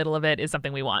 and in the middle of it is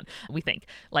something we want, we think.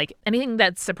 Like, anything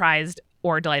that surprised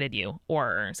or delighted you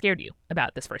or scared you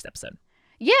about this first episode?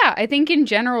 Yeah, I think in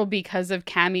general, because of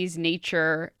Cammy's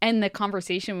nature and the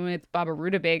conversation with Baba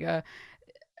Rutabaga,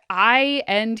 I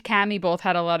and Cammy both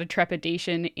had a lot of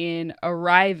trepidation in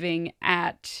arriving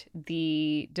at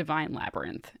the Divine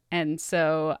Labyrinth. And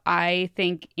so I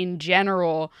think in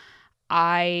general,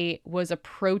 I was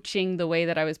approaching the way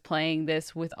that I was playing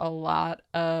this with a lot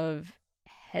of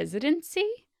hesitancy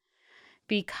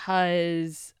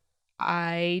because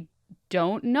I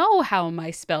don't know how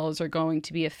my spells are going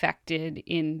to be affected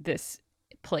in this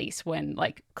place when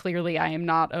clearly I am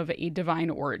not of a divine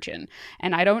origin,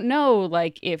 and I don't know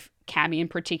if Cammy in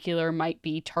particular might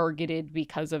be targeted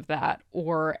because of that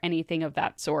or anything of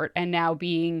that sort. And now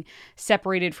being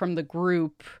separated from the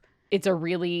group, it's a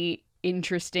really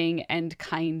interesting and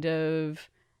kind of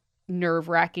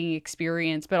nerve-wracking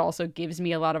experience, but also gives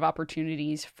me a lot of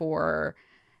opportunities for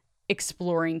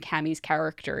exploring Cammy's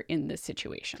character in this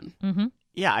situation. Mm-hmm.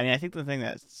 Yeah, I mean, I think the thing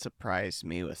that surprised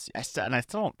me was, I still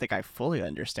don't think I fully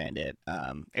understand it.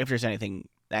 If there's anything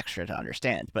extra to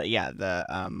understand, but yeah, the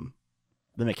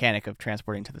mechanic of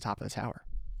transporting to the top of the tower.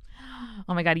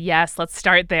 Oh my God, yes, let's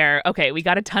start there. Okay, we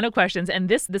got a ton of questions, and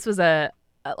this was a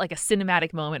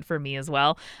cinematic moment for me as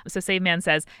well. So Save Man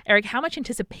says, Eric, how much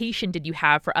anticipation did you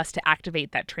have for us to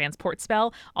activate that transport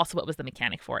spell? Also, what was the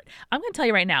mechanic for it? I'm going to tell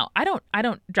you right now, I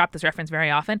don't drop this reference very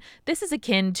often. This is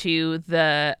akin to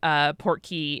the port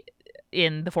key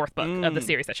in the fourth book of the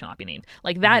series that shall not be named.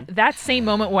 That same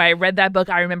moment where I read that book,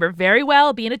 I remember very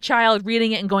well being a child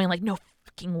reading it and going no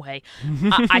fucking way.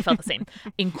 I felt the same.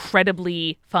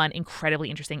 Incredibly fun,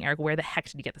 incredibly interesting. Eric, where the heck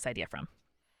did you get this idea from?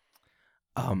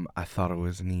 I thought it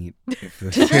was neat if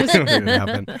this didn't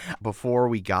happen. Before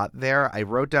we got there, I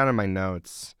wrote down in my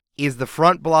notes, is the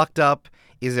front blocked up?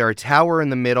 Is there a tower in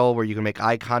the middle where you can make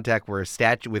eye contact with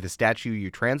a statue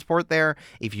you transport there?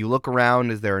 If you look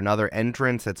around, is there another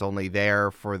entrance that's only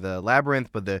there for the labyrinth,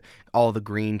 but all the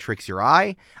green tricks your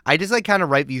eye? I just kind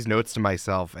of write these notes to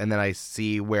myself, and then I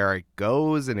see where it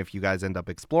goes, and if you guys end up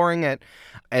exploring it,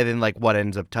 and then what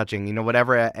ends up touching,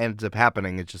 whatever ends up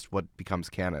happening, it's just what becomes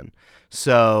canon.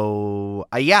 So,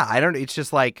 I don't, it's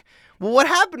just what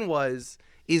happened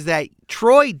is that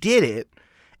Troy did it,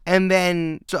 And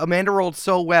then so Amanda rolled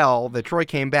so well that Troy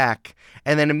came back,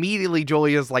 and then immediately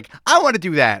Julia's like, I want to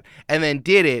do that, and then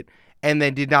did it, and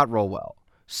then did not roll well.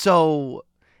 So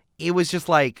it was just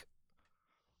like,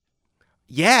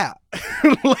 yeah,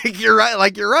 you're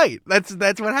right. That's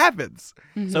what happens.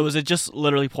 So was it just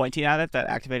literally pointing at it that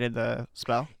activated the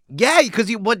spell? Yeah,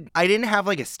 because I didn't have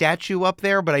like a statue up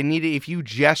there, but I needed, if you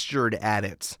gestured at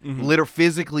it,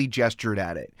 physically gestured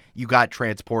at it, you got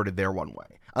transported there one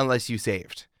way, unless you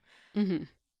saved. Mm-hmm.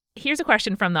 Here's a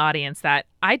question from the audience that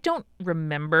I don't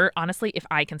remember, honestly, if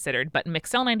I considered, but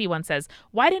Mixel91 says,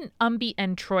 why didn't Umbi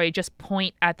and Troy just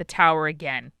point at the tower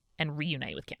again and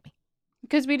reunite with Cammy?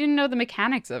 Because we didn't know the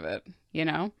mechanics of it, you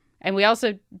know? And we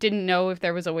also didn't know if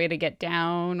there was a way to get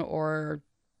down or,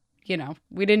 you know,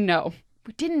 we didn't know.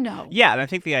 We didn't know. Yeah, and I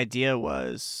think the idea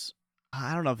was,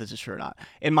 I don't know if this is true or not.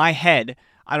 In my head,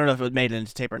 I don't know if it was made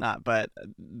into tape or not, but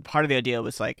part of the idea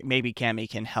was like maybe Cammy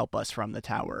can help us from the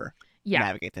tower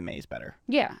navigate the maze better.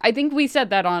 Yeah, I think we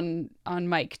said that on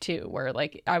mic too, where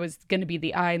like I was going to be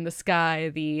the eye in the sky,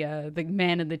 the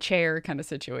man in the chair kind of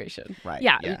situation. Right.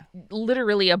 Yeah,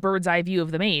 literally a bird's eye view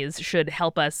of the maze should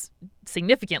help us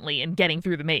significantly in getting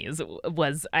through the maze.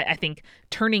 Was I think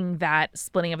turning that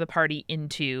splitting of the party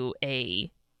into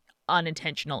a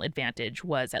unintentional advantage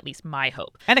was at least my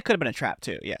hope. And it could have been a trap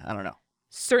too. Yeah, I don't know.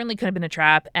 Certainly could have been a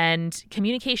trap, and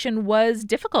communication was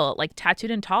difficult. Like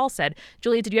Tattooed and Tall said,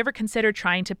 Julia, did you ever consider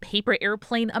trying to paper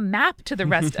airplane a map to the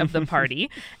rest of the party?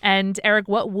 And Eric,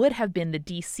 what would have been the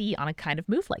DC on a kind of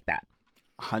move like that?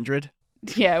 100?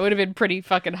 Yeah, it would have been pretty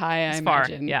fucking high, I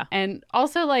imagine. Yeah. And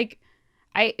also, like,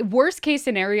 worst case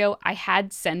scenario, I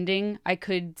had sending. I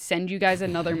could send you guys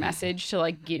another message to,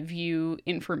 like, give you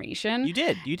information. You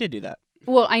did do that.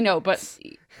 Well, I know, but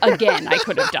again, I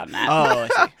could have done that. Oh,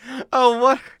 I see. Oh,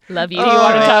 what? Love you. Do you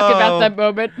want to talk about that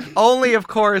moment? Only, of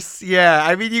course, yeah.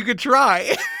 I mean, you could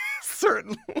try.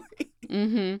 Certainly.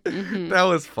 That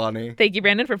was funny. Thank you,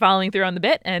 Brandon, for following through on the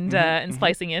bit and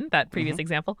splicing in that previous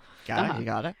example. Got it. You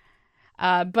got it.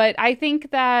 But I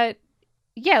think that,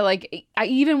 yeah, like,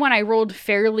 even when I rolled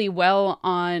fairly well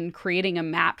on creating a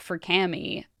map for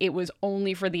Cammy, it was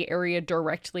only for the area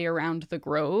directly around the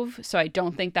grove. So I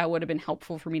don't think that would have been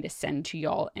helpful for me to send to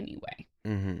y'all anyway.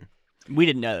 We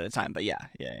didn't know at the time, but yeah.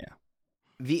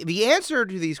 The answer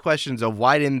to these questions of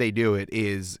why didn't they do it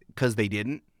is because they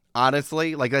didn't.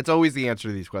 Honestly, like that's always the answer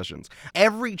to these questions.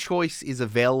 Every choice is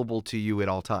available to you at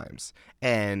all times,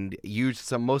 and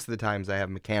most of the times I have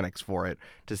mechanics for it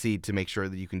to make sure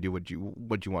that you can do what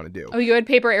you want to do. Oh, you had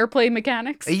paper airplane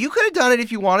mechanics? You could have done it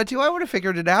if you wanted to. I would have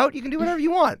figured it out. You can do whatever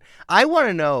you want. I want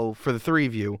to know, for the three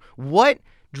of you, what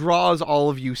draws all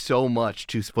of you so much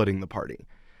to splitting the party.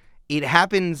 It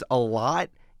happens a lot.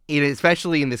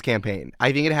 Especially in this campaign.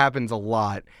 I think it happens a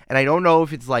lot. And I don't know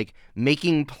if it's like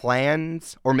making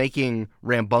plans or making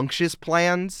rambunctious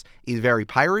plans is very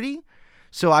piratey.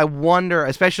 So I wonder,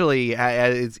 especially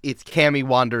as it's Cammy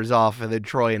wanders off and then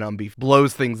Troy and Umbi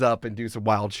blows things up and do some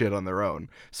wild shit on their own.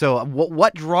 So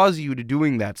what draws you to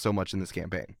doing that so much in this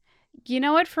campaign? You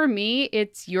know what? For me,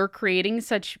 it's you're creating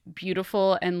such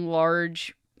beautiful and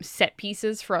large set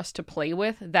pieces for us to play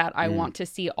with that I want to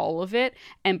see all of it,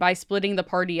 and by splitting the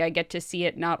party I get to see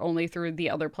it not only through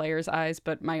the other player's eyes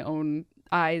but my own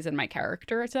eyes and my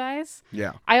character's eyes.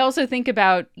 Yeah. I also think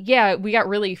about, we got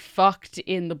really fucked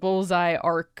in the Bullseye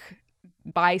arc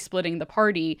by splitting the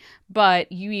party,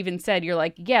 but you even said, you're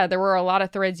like, there were a lot of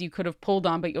threads you could have pulled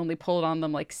on, but you only pulled on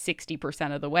them like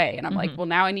 60% of the way. And I'm like, well,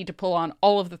 now I need to pull on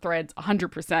all of the threads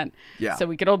 100%. Yeah. So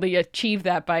we could only achieve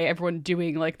that by everyone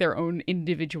doing like their own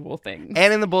individual things.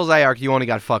 And in the Bullseye arc, you only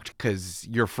got fucked because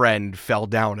your friend fell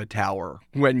down a tower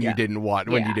when you didn't want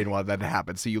that to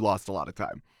happen. So you lost a lot of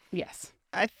time. Yes.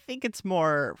 I think it's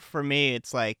more, for me,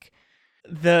 it's like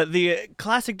the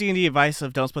classic D&D advice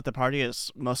of don't split the party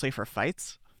is mostly for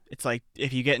fights. It's like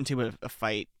if you get into a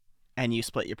fight and you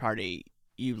split your party,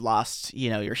 you lost,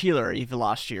 your healer, you've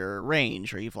lost your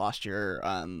range, or you've lost your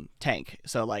tank.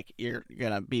 So like you're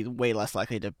gonna be way less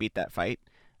likely to beat that fight.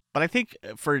 But I think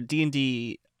for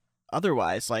D&D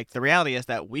otherwise, like the reality is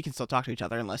that we can still talk to each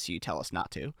other unless you tell us not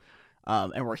to.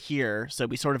 And we're here, so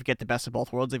we sort of get the best of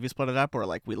both worlds if you split it up, or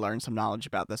like we learn some knowledge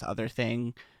about this other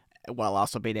thing while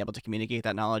also being able to communicate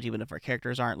that knowledge even if our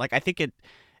characters aren't. Like I think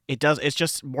it's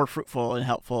just more fruitful and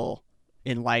helpful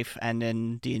in life and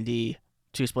in D&D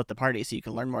to split the party so you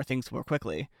can learn more things more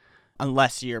quickly,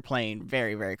 unless you're playing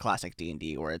very, very classic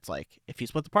D&D where it's like if you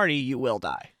split the party you will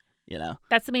die.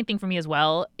 That's the main thing for me as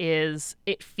well, is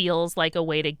it feels like a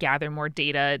way to gather more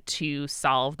data to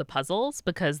solve the puzzles,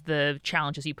 because the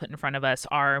challenges you put in front of us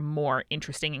are more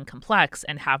interesting and complex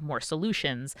and have more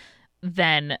solutions.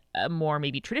 than a more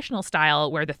maybe traditional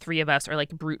style where the three of us are like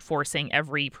brute forcing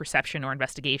every perception or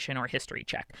investigation or history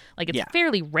check. Like it's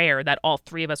fairly rare that all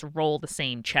three of us roll the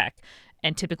same check.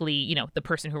 And typically, you know, the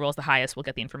person who rolls the highest will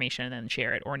get the information and then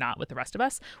share it or not with the rest of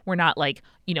us. We're not like,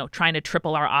 you know, trying to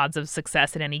triple our odds of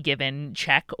success at any given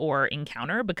check or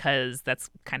encounter because that's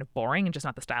kind of boring and just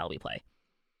not the style we play.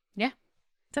 Yeah.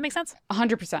 Does that make sense?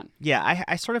 100%. Yeah,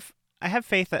 I have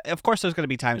faith that, of course, there's going to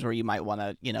be times where you might want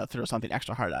to, you know, throw something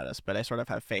extra hard at us, but I sort of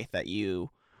have faith that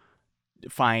you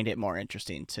find it more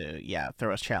interesting to,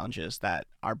 throw us challenges that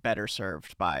are better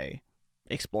served by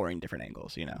exploring different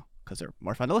angles, you know, because they're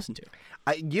more fun to listen to.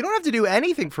 You don't have to do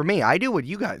anything for me. I do what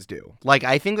you guys do. Like,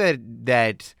 I think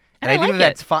that and I think like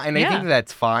that's it. fine. And I Yeah. think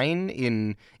that's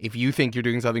fine if you think you're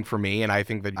doing something for me and I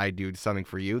think that I do something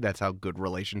for you. That's how good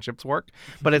relationships work.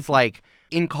 But it's like,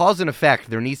 in cause and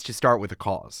effect, there needs to start with a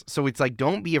cause. So it's like,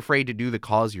 don't be afraid to do the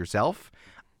cause yourself.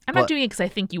 I'm not doing it because I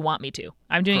think you want me to.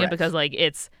 I'm doing Correct. it because like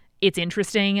it's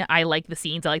interesting. I like the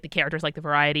scenes. I like the characters. I like the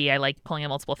variety. I like pulling on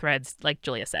multiple threads. Like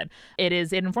Julia said, it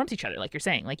informs each other. Like you're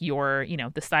saying, like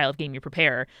the style of game you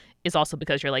prepare is also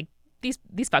because you're like these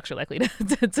fucks are likely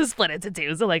to split into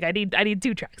two. So like I need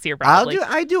two tracks here. Probably.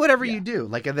 I do whatever you do.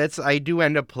 Like I do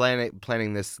end up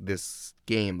planning this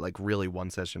game like really one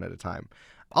session at a time.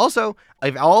 Also,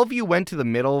 if all of you went to the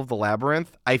middle of the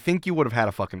labyrinth, I think you would have had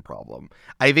a fucking problem.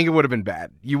 I think it would have been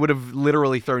bad. You would have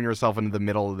literally thrown yourself into the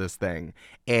middle of this thing.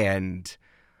 And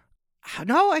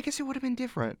no, I guess it would have been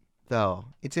different, though.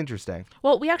 It's interesting.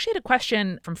 Well, we actually had a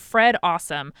question from Fred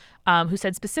Awesome, who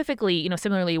said specifically,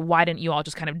 similarly, why didn't you all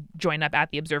just kind of join up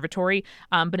at the observatory,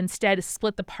 but instead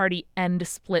split the party and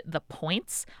split the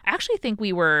points? I actually think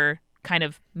we were kind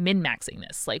of min-maxing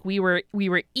this. Like we were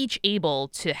each able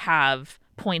to have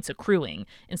points accruing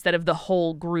instead of the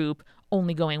whole group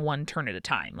only going one turn at a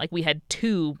time. Like we had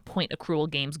 2 point accrual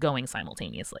games going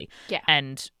simultaneously. Yeah.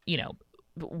 And,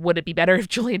 would it be better if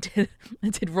Julia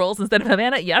did rolls instead of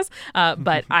Havana? Yes.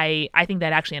 But I think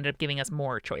that actually ended up giving us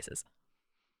more choices.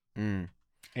 Yeah,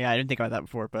 I didn't think about that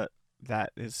before, but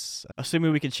that is,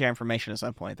 assuming we can share information at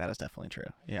some point, that is definitely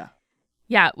true. Yeah.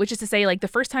 Yeah, which is to say, like, the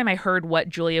first time I heard what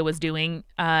Julia was doing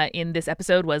in this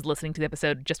episode was listening to the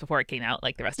episode just before it came out,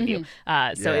 like the rest of you.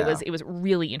 So it was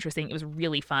really interesting. It was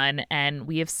really fun. And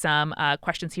we have some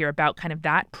questions here about kind of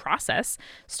that process,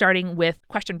 starting with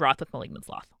Question Broth with Malignant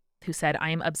Sloth, who said, I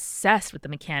am obsessed with the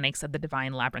mechanics of the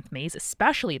Divine Labyrinth maze,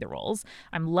 especially the rolls.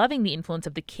 I'm loving the influence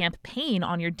of the campaign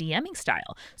on your DMing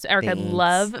style. So, Eric, I'd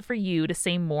love for you to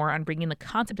say more on bringing the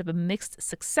concept of a mixed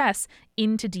success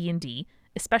into D&D,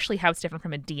 especially how it's different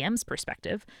from a DM's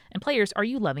perspective. And players, are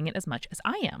you loving it as much as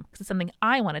I am? Because it's something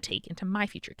I want to take into my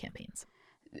future campaigns.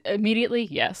 Immediately,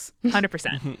 yes.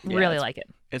 100%. Yeah, really like it.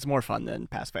 It's more fun than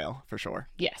pass-fail, for sure.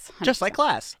 Yes. 100%. Just like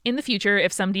class. In the future,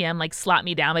 if some DM like slapped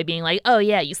me down by being like, oh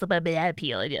yeah, you slip a bad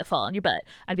peel and you fall on your butt,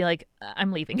 I'd be like,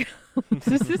 I'm leaving.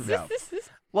 No.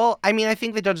 Well, I mean, I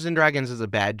think that Dungeons & Dragons does a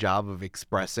bad job of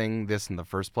expressing this in the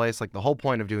first place. Like, the whole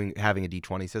point of having a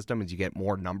D20 system is you get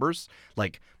more numbers.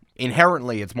 Like,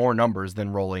 inherently, it's more numbers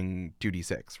than rolling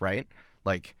 2d6, right?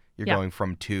 Like, you're going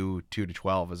from 2 to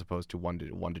 12 as opposed to 1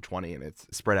 to 20, and it's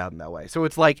spread out in that way. So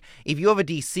it's like, if you have a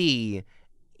DC,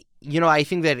 I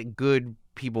think that good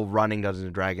people running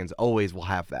Dungeons & Dragons always will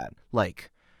have that.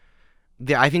 Like,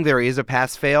 I think there is a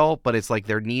pass-fail, but it's like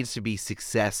there needs to be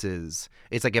successes.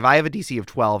 It's like if I have a DC of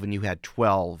 12 and you had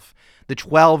 12, the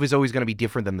 12 is always going to be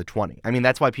different than the 20. I mean,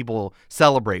 that's why people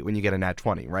celebrate when you get a nat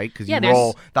 20, right? Because you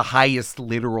roll the highest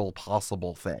literal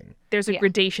possible thing. There's a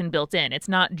gradation built in. It's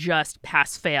not just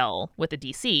pass-fail with a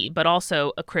DC, but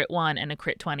also a crit 1 and a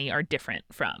crit 20 are different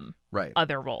from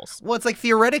other rolls. Well, it's like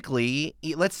theoretically,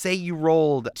 let's say you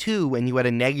rolled 2 and you had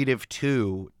a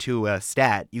 -2 to a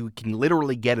stat, you can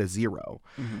literally get a 0.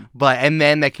 Mm-hmm. And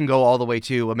then that can go all the way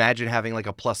to, imagine having like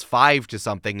a +5 to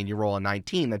something and you roll a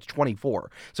 19, that's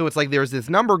 24. So it's like there's this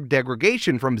number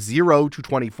degradation from 0 to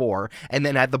 24, and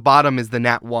then at the bottom is the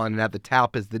nat 1 and at the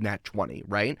top is the nat 20,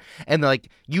 right? And like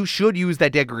you should use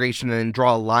that degradation and then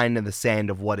draw a line in the sand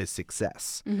of what is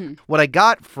success. Mm-hmm. What I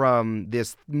got from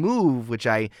this move, which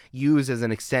I use as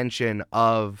an extension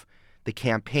of the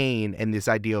campaign and this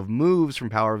idea of moves from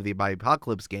Power of the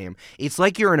Apocalypse game, it's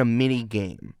like you're in a mini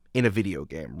game in a video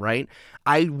game, right?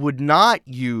 I would not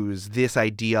use this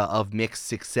idea of mixed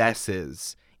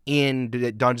successes in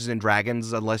Dungeons and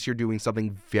Dragons unless you're doing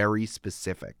something very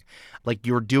specific. Like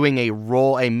you're doing a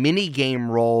mini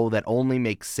game role that only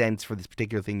makes sense for this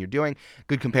particular thing you're doing.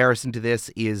 Good comparison to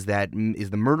this is the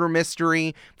murder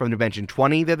mystery from Dimension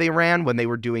 20 that they ran when they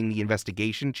were doing the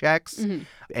investigation checks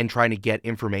and trying to get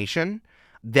information.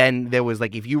 Then there was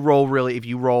like if you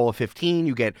roll a 15,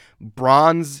 you get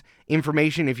bronze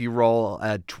information. If you roll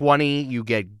a 20, you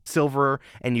get silver,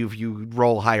 and if you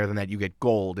roll higher than that, you get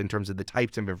gold in terms of the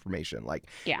types of information. Like,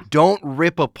 don't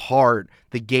rip apart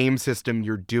the game system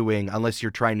you're doing unless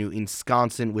you're trying to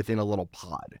ensconce it within a little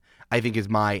pod, I think is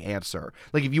my answer.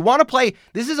 Like, if you want to play,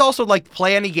 this is also like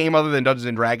play any game other than Dungeons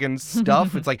and Dragons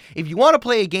stuff. It's like, if you want to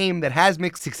play a game that has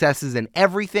mixed successes and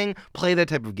everything, play that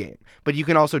type of game. But you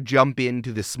can also jump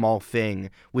into this small thing,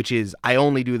 which is, I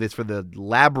only do this for the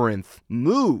Labyrinth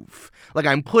move. Like,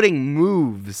 I'm putting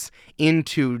moves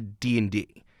into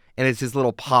D&D. And it's this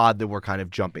little pod that we're kind of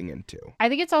jumping into. I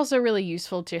think it's also really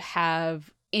useful to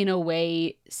have, in a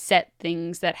way, set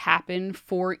things that happen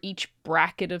for each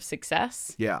bracket of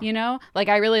success. Yeah. You know? Like,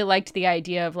 I really liked the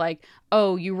idea of like,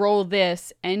 oh, you roll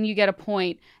this and you get a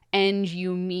point and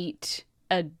you meet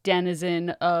a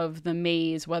denizen of the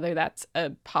maze, whether that's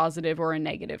a positive or a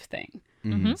negative thing.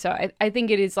 Mm-hmm. So I think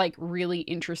it is like really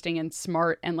interesting and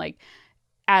smart. And like,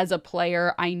 as a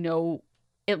player, I know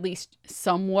at least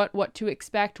somewhat what to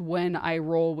expect when I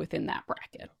roll within that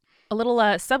bracket. A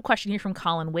little sub-question here from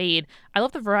Colin Wade. I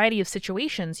love the variety of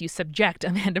situations you subject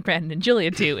Amanda, Brandon, and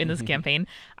Julia to in this campaign.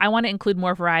 I want to include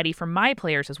more variety for my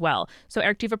players as well. So,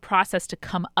 Eric, do you have a process to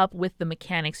come up with the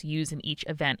mechanics used in each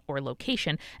event or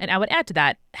location? And I would add to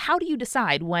that, how do you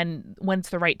decide when's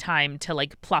the right time to,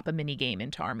 like, plop a mini game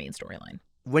into our main storyline?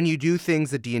 When you do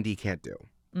things that D&D can't do.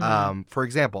 For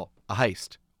example, a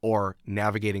heist. Or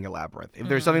navigating a labyrinth. If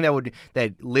there's something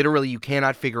that literally you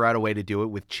cannot figure out a way to do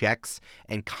it with checks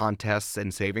and contests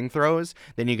and saving throws,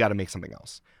 then you got to make something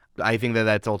else. I think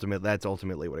that's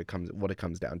ultimately what it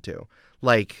comes down to.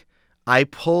 Like, I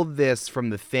pulled this from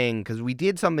the thing because we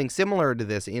did something similar to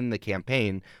this in the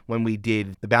campaign when we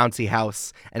did the bouncy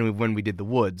house and when we did the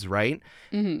woods, right?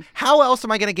 Mm-hmm. How else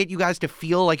am I going to get you guys to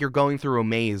feel like you're going through a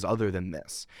maze other than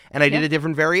this? And I did a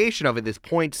different variation of it, this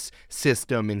points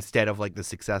system instead of like the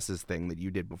successes thing that you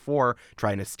did before,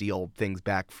 trying to steal things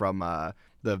back from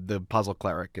the puzzle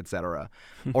cleric, etc.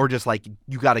 Or just like,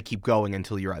 you got to keep going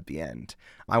until you're at the end.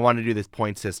 I want to do this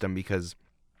point system because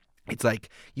it's like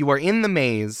you are in the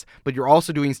maze, but you're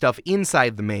also doing stuff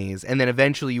inside the maze, and then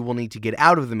eventually you will need to get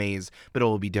out of the maze, but it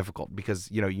will be difficult because,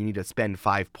 you know, you need to spend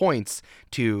 5 points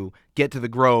to get to the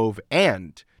grove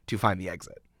and to find the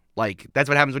exit. Like, that's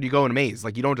what happens when you go in a maze.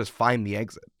 Like, you don't just find the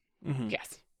exit. Mm-hmm.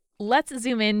 Yes. Let's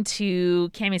zoom into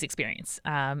Cammie's experience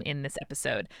in this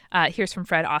episode. Here's from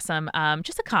Fred Awesome.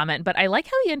 Just a comment, but I like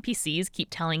how the NPCs keep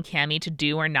telling Cammie to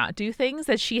do or not do things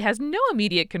that she has no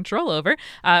immediate control over.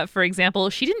 For example,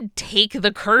 she didn't take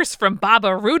the curse from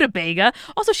Baba Rutabaga.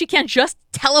 Also, she can't just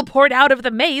teleport out of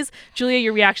the maze. Julia,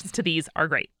 your reactions to these are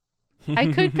great.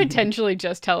 I could potentially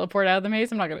just teleport out of the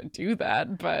maze. I'm not going to do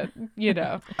that, but, you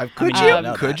know.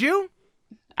 Could you?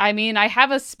 I mean, I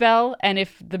have a spell, and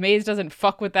if the maze doesn't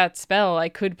fuck with that spell, I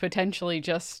could potentially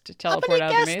just teleport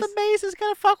out of the maze. The maze is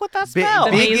gonna fuck with that spell.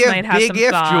 The maze might have some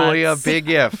thoughts. Julia. Big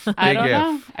if. I don't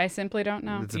know. I simply don't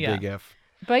know. It's a big if.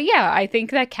 But yeah, I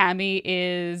think that Cammie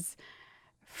is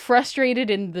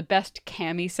frustrated in the best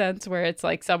Cammie sense, where it's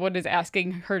like someone is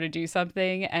asking her to do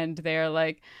something, and they're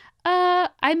like,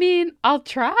 I mean, I'll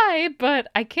try, but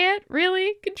I can't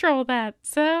really control that,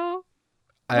 so...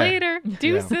 Later,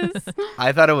 deuces. Yeah.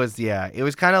 I thought it was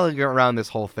kind of like around this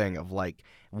whole thing of like,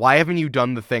 why haven't you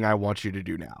done the thing I want you to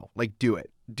do now? Like, do it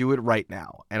right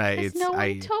now. And no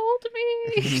one told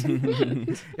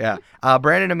me. Yeah.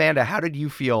 Brandon, Amanda, how did you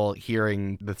feel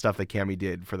hearing the stuff that Cammie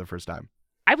did for the first time?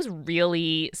 I was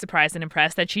really surprised and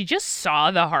impressed that she just saw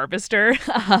the harvester.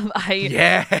 I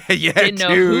didn't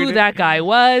know who that guy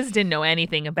was, didn't know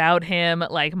anything about him.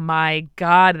 Like, my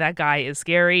God, that guy is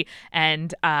scary.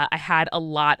 And I had a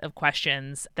lot of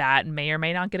questions that may or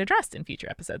may not get addressed in future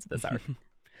episodes of this arc.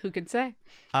 Who could say?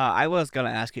 I was gonna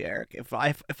ask you, Eric, if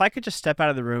I could just step out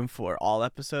of the room for all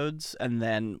episodes, and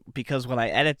then because when I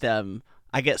edit them,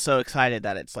 I get so excited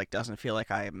that it's like doesn't feel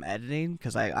like I'm editing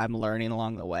because I'm learning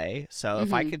along the way. So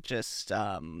if I could just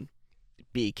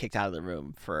be kicked out of the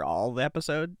room for all the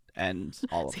episode and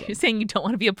all of them. You're saying you don't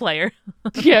want to be a player?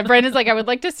 Yeah, Brandon's like, I would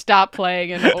like to stop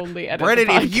playing and only edit. Brandon,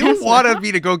 the podcast. if you wanted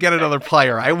me to go get another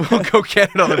player, I will go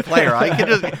get another player.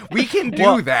 We can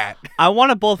do that. I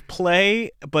want to both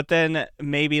play, but then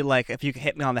maybe like if you could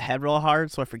hit me on the head real hard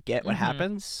so I forget what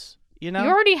happens. You know? You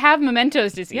already have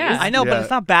Mementos disease. Yeah. I know, but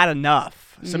it's not bad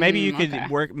enough. So maybe you could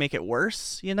make it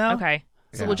worse, you know? Okay.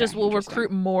 So we'll recruit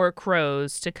more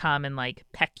crows to come and like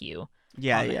peck you.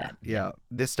 Yeah, on the yeah. head. Yeah,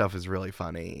 this stuff is really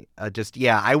funny.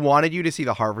 I wanted you to see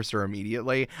the Harvester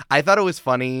immediately. I thought it was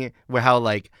funny how,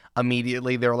 like,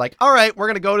 immediately they were like, all right, we're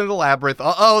going to go to the Labyrinth.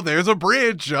 Uh-oh, there's a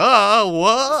bridge. Oh,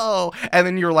 whoa. And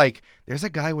then you're like, there's a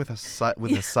guy with a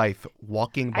scythe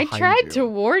walking I behind tried you. to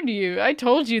warn you. I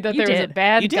told you that You there was a did.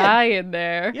 bad You did. guy in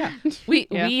there. Yeah.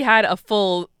 We had a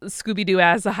full Scooby-Doo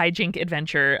as a hijink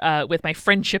adventure with my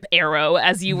friendship arrow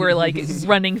as you were like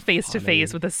running face to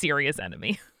face with a serious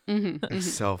enemy. It's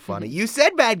so funny. You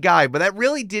said bad guy, but that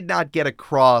really did not get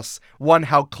across, one,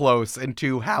 how close, and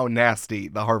two, how nasty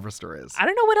the Harvester is. I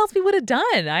don't know what else we would have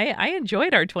done. I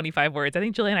enjoyed our 25 words. I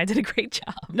think Julia and I did a great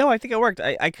job. No, I think it worked.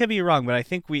 I could be wrong, but I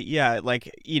think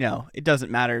it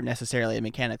doesn't matter necessarily in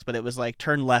mechanics, but it was like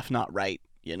turn left, not right,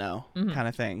 kind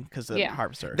of thing, because of the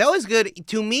Harvester. That was good.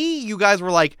 To me, you guys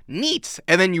were like, neat,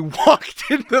 and then you walked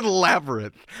into the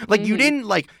Labyrinth. Like, you didn't,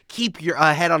 like, keep your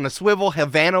head on a swivel.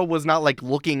 Havana was not, like,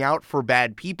 looking out for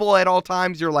bad people at all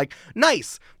times. You're like,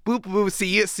 nice. Boop, boop, see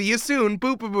you soon.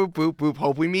 Boop, boop, boop, boop, boop.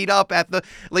 Hope we meet up at the...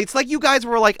 It's like you guys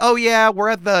were like, oh, yeah, we're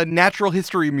at the Natural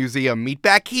History Museum. Meet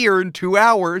back here in 2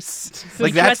 hours.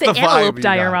 Like, You're that's at the the vibe antelope you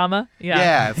got. diorama.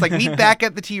 Yeah, it's like, meet back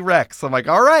at the T-Rex. I'm like,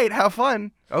 all right, have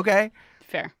fun. Okay.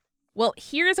 Fair. Well,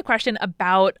 here's a question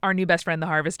about our new best friend, the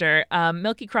Harvester.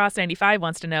 Milky Cross 95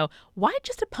 wants to know, why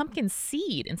just a pumpkin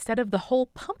seed instead of the whole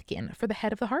pumpkin for the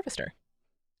head of the Harvester?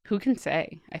 Who can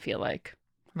say, I feel like.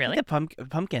 Really? The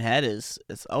pumpkin head is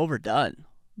overdone.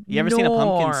 You ever seen a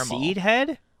pumpkin Normal. seed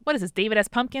head? What is this, David S.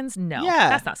 Pumpkins? No, Yeah.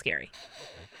 that's not scary.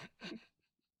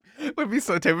 It would be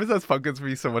so. David says pumpkins would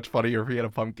be so much funnier if he had a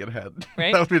pumpkin head.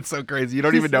 Right? That would be so crazy. You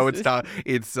don't even know it's Tom.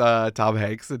 It's Tom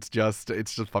Hanks. It's just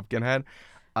pumpkin head.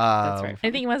 That's right.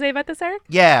 Anything you want to say about this, Eric?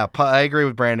 Yeah, I agree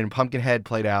with Brandon. Pumpkinhead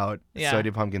played out. Yeah. So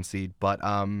did Pumpkin Seed. But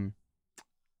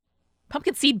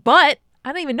Pumpkin seed butt?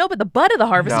 I don't even know about the butt of the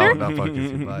Harvester. no, not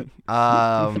Pumpkin Seed. But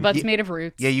The butt's made of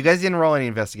roots. yeah, you guys didn't roll any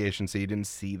investigation, so you didn't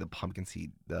see the Pumpkin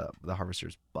Seed, the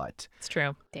Harvester's butt. It's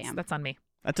true. Damn. That's on me.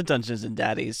 That's a Dungeons and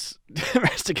Daddies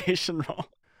investigation roll.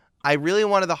 I really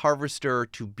wanted the Harvester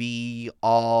to be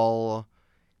all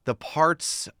the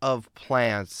parts of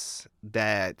plants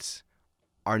that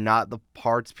are not the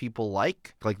parts people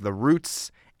like the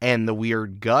roots and the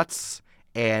weird guts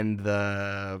and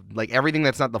the everything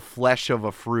that's not the flesh of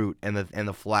a fruit and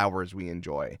the flowers we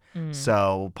enjoy.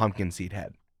 So pumpkin seed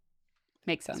head.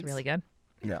 Makes sense. It's really good.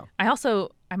 Yeah.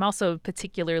 I'm also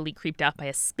particularly creeped out by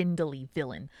a spindly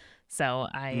villain. So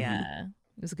it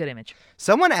was a good image.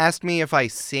 Someone asked me if I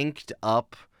synced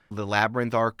up the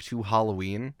Labyrinth arc to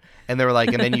Halloween, and they were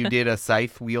like, and then you did a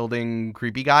scythe wielding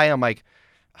creepy guy. I'm like,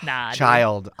 Nah, dude.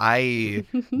 child, I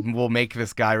will make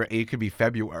this guy. It could be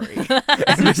February.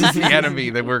 And this is the enemy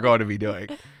that we're going to be doing.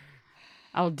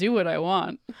 I'll do what I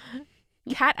want.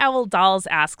 Cat Owl Dolls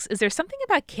asks, is there something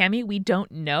about Cammy we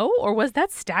don't know, or was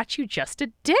that statue just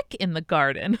a dick in the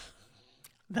garden?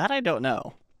 That I don't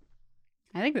know.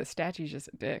 I think the statue's just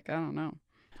a dick. I don't know.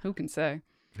 Who can say?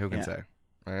 Who can Yeah. say?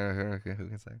 Who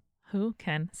can say? Who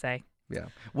can say? Yeah.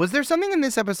 Was there something in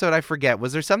this episode I forget?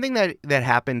 Was there something that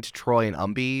happened to Troy and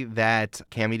Umby that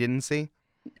Cammy didn't see?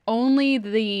 Only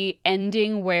the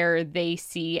ending where they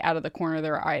see out of the corner of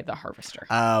their eye the Harvester.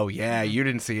 Oh yeah, you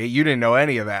didn't see it. You didn't know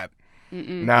any of that.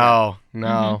 Mm-mm. No.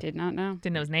 Did not know.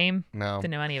 Didn't know his name. No.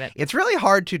 Didn't know any of it. It's really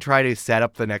hard to try to set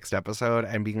up the next episode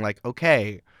and being like,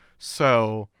 okay,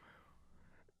 so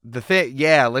the thing,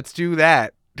 yeah, let's do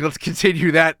that. Let's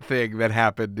continue that thing that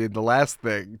happened in the last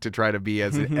thing to try to be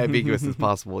as ambiguous as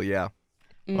possible. Yeah.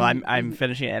 Well, I'm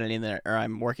finishing editing or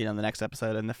I'm working on the next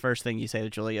episode, and the first thing you say to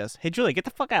Julia is, "Hey, Julia, get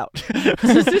the fuck out."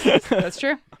 That's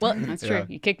true. Well, That's true. Yeah.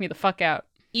 You kicked me the fuck out.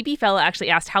 EB Fella actually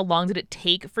asked how long did it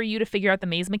take for you to figure out the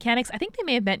maze mechanics. I think they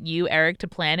may have meant you, Eric, to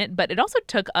plan it, but it also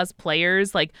took us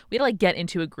players, we had to get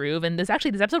into a groove. And this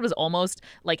episode was almost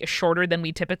shorter than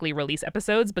we typically release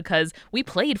episodes because we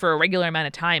played for a regular amount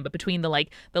of time. But between the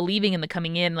leaving and the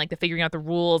coming in, the figuring out the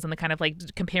rules and the kind of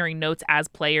comparing notes as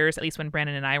players, at least when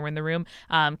Brandon and I were in the room,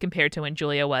 compared to when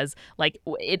Julia was,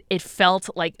 it felt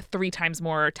like 3 times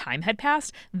more time had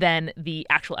passed than the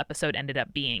actual episode ended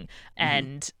up being.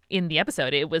 And in the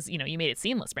episode, it was, you made it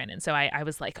seamless, Brandon. So I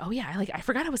was like, oh yeah, I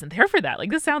forgot I wasn't there for that.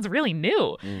 This sounds really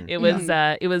new. It was,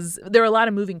 there were a lot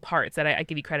of moving parts that I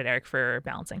give you credit, Eric, for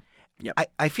balancing.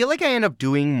 I feel like I end up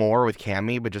doing more with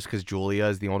Cammy, but just because Julia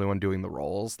is the only one doing the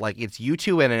roles. It's you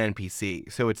two and an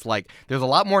NPC. So it's there's a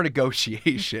lot more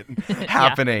negotiation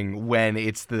happening when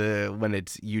it's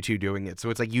you two doing it.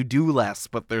 So it's you do less,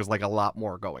 but there's a lot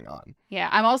more going on. Yeah,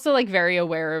 I'm also very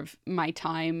aware of my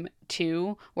time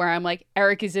too, where I'm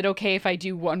Eric, is it okay if I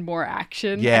do one more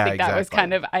action? Yeah, I think that was exactly.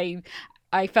 kind of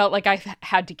I felt like I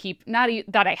had to keep,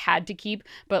 that I had to keep,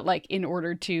 but like in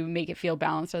order to make it feel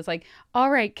balanced, I was like,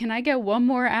 all right, can I get one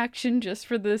more action just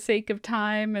for the sake of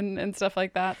time and stuff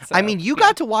like that? So, I mean, you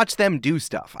got to watch them do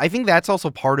stuff. I think that's also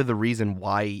part of the reason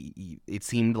why it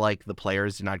seemed like the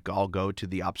players did not all go to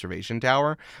the observation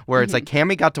tower, where it's like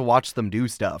Cammy got to watch them do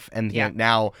stuff. And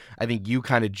now I think you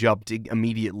kind of jumped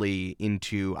immediately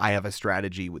into, I have a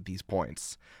strategy with these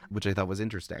points, which I thought was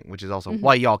interesting, which is also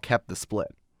why y'all kept the split.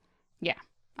 Yeah.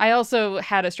 I also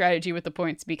had a strategy with the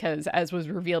points because, as was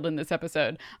revealed in this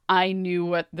episode, I knew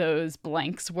what those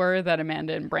blanks were that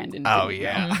Amanda and Brandon didn't. Oh,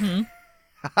 yeah.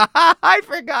 I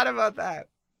forgot about that.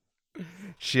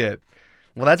 Shit.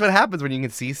 Well, that's what happens when you can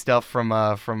see stuff from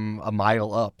a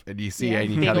mile up, and you see and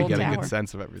you big kind of old get a tower. good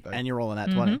sense of everything. And you're rolling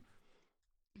that 20.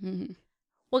 Mhm.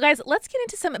 Well, guys, let's get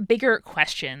into some bigger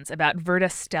questions about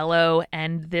Vertistello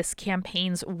and this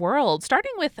campaign's world,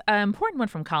 starting with an important one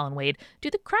from Colin Wade. Do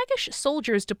the Craggish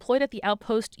soldiers deployed at the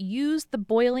outpost use the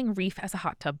boiling reef as a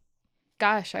hot tub?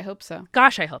 Gosh, I hope so.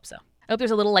 Gosh, I hope so. I hope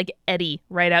there's a little like eddy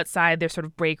right outside their sort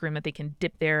of break room that they can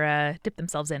dip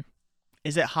themselves in.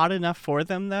 Is it hot enough for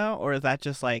them, though? Or is that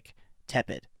just, like,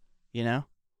 tepid, you know?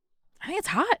 I think it's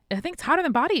hot. I think it's hotter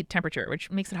than body temperature,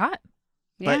 which makes it hot.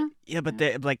 But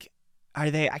they, like, are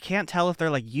they, I can't tell if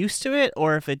they're, like, used to it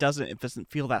or if it doesn't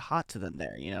feel that hot to them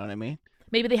there, you know what I mean?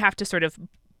 Maybe they have to sort of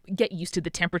get used to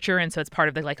the temperature, and so it's part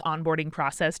of the like onboarding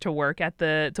process to work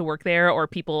there, or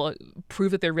people prove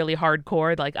that they're really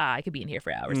hardcore. They're like, I could be in here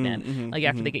for hours, man. Like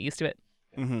after they get used to it.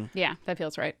 Yeah, that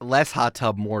feels right. Less hot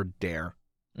tub, more dare.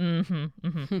 I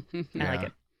like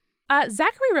it.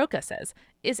 Zachary Roca says,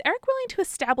 is Eric willing to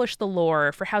establish the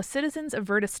lore for how citizens of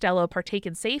Vertistello partake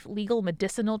in safe, legal,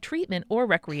 medicinal treatment or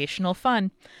recreational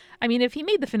fun? I mean, if he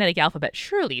made the phonetic alphabet,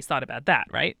 surely he's thought about that,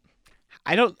 right?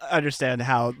 I don't understand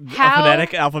how a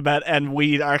phonetic alphabet and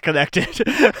weed are connected.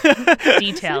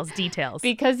 Details.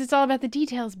 Because it's all about the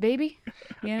details, baby.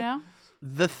 You know?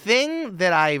 The thing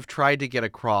that I've tried to get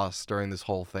across during this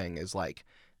whole thing is like,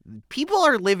 people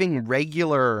are living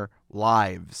regular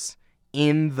lives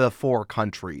in the 4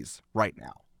 countries right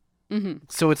now.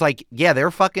 So it's like,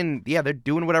 they're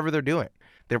doing whatever they're doing.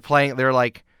 They're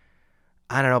like,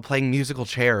 I don't know, playing musical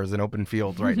chairs in open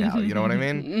fields right now. You know what I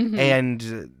mean?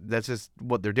 And that's just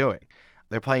what they're doing.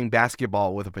 They're playing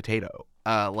basketball with a potato.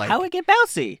 How it get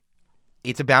bouncy?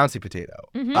 It's a bouncy potato.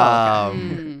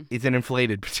 It's an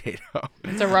inflated potato.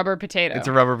 It's a rubber potato. It's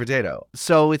a rubber potato.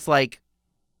 So it's like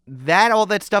all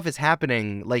that stuff is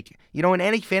happening. Like, you know, in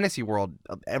any fantasy world,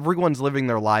 everyone's living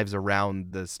their lives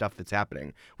around the stuff that's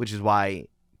happening, which is why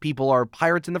people are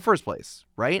pirates in the first place,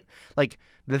 right? Like,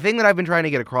 the thing that I've been trying to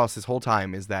get across this whole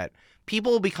time is that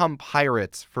people become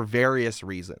pirates for various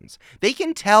reasons. They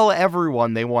can tell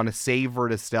everyone they want to save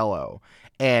Vertistello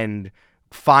and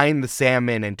find the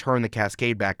salmon and turn the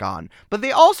cascade back on. But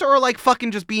they also are like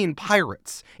fucking just being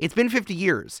pirates. It's been 50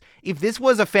 years. If this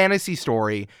was a fantasy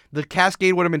story, the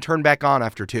cascade would have been turned back on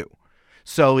after 2.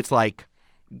 So it's like,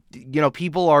 you know,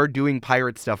 people are doing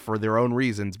pirate stuff for their own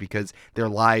reasons because their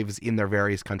lives in their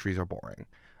various countries are boring.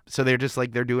 So they're just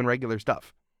like, they're doing regular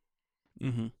stuff.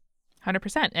 100%.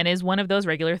 And is one of those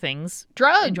regular things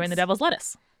drugs. Enjoying the devil's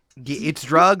lettuce? It's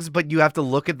drugs, but you have to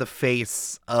look at the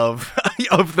face of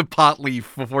the pot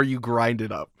leaf before you grind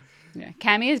it up. Yeah,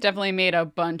 Cammy has definitely made a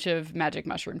bunch of magic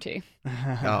mushroom tea.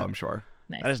 Oh, I'm sure.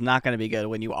 Nice. That is not going to be good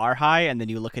when you are high and then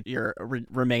you look at your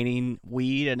remaining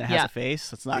weed and it has a face.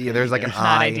 That's not. Yeah, there's like an Not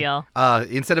eye. ideal.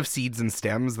 Instead of seeds and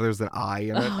stems, there's an eye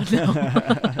in it. Oh,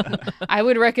 no. I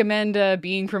would recommend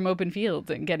being from open fields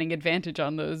and getting advantage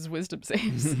on those wisdom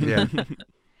saves. Yeah.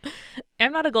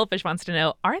 I'm Not a Goldfish wants to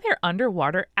know, are there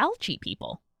underwater algae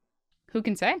people? Who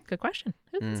can say? Good question.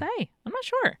 Who can say? I'm not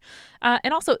sure.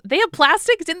 And also, they have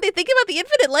plastic. Didn't they think about the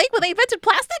infinite lake when they invented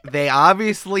plastic? They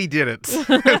obviously didn't.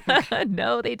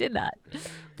 No, they did not.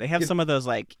 They have some of those,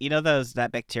 like, you know,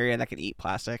 that bacteria that can eat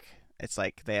plastic. It's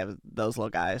like they have those little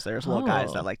guys. There's little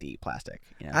guys that like to eat plastic.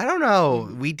 You know? I don't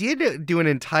know. We did do an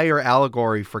entire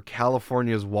allegory for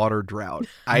California's water drought.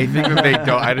 I think that they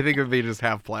don't. I think that they just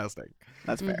have plastic.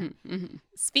 That's fair.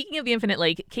 Speaking of the Infinite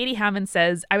Lake, Katie Hammond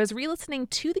says, I was re-listening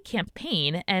to the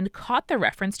campaign and caught the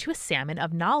reference to a salmon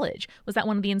of knowledge. Was that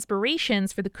one of the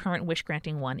inspirations for the current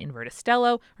wish-granting one in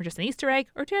Vertistello, or just an Easter egg,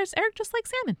 or does Eric just like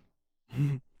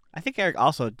salmon? I think Eric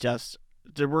also just,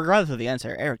 regardless of the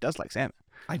answer, Eric does like salmon.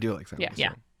 I do like salmon.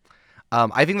 Yeah.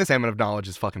 I think the salmon of knowledge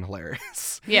is fucking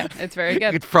hilarious. Yeah, it's very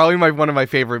good. It's probably one of my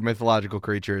favorite mythological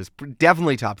creatures.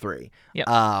 Definitely top 3. Yep.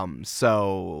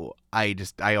 So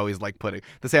I always like putting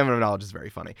the salmon of knowledge is very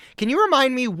funny. Can you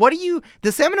remind me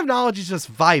the salmon of knowledge is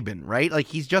just vibing, right? Like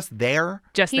he's just there.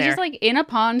 Just He's there. just like in a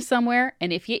pond somewhere,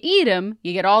 and if you eat him,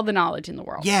 you get all the knowledge in the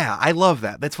world. Yeah, I love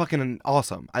that. That's fucking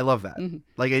awesome. I love that. Mm-hmm.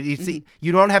 Like you see,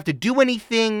 you don't have to do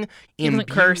anything. It wasn't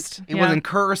cursed. It wasn't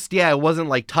cursed. Yeah, it wasn't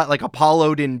like like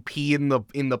Apollo didn't pee in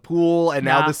the pool, and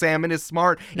now Nah. the salmon is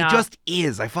smart. Nah. It just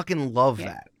is. I fucking love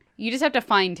that. You just have to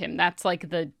find him. That's like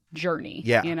the journey.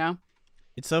 Yeah. You know?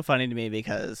 It's so funny to me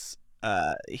because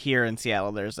here in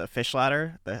Seattle, there's a fish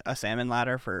ladder, a salmon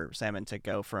ladder for salmon to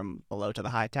go from below to the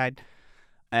high tide.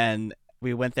 And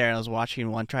we went there and I was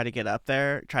watching one try to get up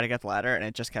there, try to get the ladder, and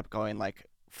it just kept going like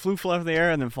flew over the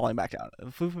air and then falling back down.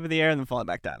 Flew over the air and then falling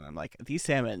back down. And I'm like, these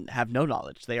salmon have no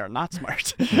knowledge. They are not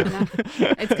smart.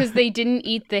 It's because they didn't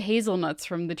eat the hazelnuts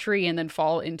from the tree and then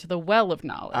fall into the well of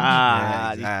knowledge.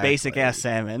 Ah, Yeah, these basic ass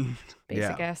salmon.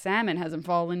 Basic ass salmon hasn't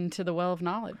fallen into the well of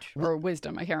knowledge or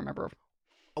wisdom. I can't remember.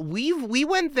 We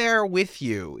went there with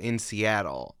you in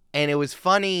Seattle, and it was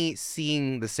funny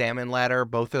seeing the salmon ladder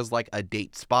both as like a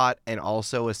date spot and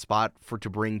also a spot to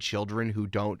bring children who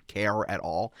don't care at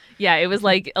all. Yeah, it was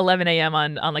like 11 a.m.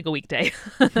 on like a weekday.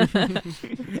 And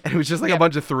it was just like a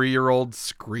bunch of 3-year-olds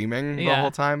screaming the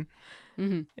whole time.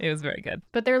 Mm-hmm. It was very good.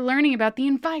 But they're learning about the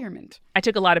environment. I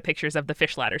took a lot of pictures of the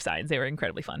fish ladder signs. They were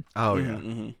incredibly fun. Oh yeah.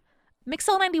 Mm-hmm.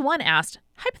 Mixel91 asked,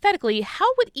 hypothetically, how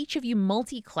would each of you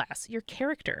multi-class your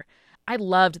character? I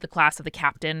loved the class of the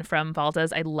captain from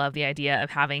Valda's. I love the idea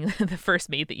of having the first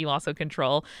mate that you also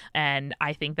control, and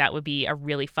I think that would be a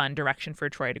really fun direction for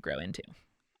Troy to grow into.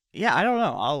 Yeah, I don't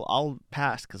know. I'll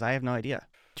pass because I have no idea.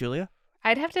 Julia?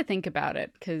 I'd have to think about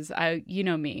it because you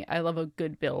know me, I love a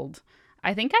good build.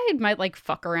 I think I might like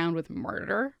fuck around with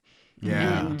murder.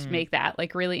 Yeah. And make that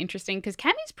like really interesting because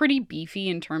Cammy's pretty beefy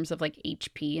in terms of like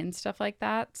HP and stuff like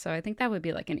that. So I think that would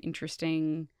be like an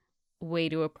interesting way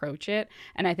to approach it.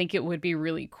 And I think it would be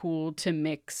really cool to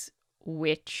mix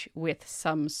witch with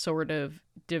some sort of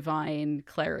divine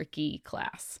cleric-y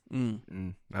class.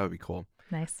 That would be cool.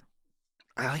 Nice.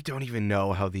 I like don't even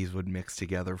know how these would mix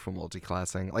together for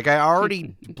multiclassing. Like I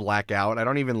already black out. I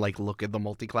don't even like look at the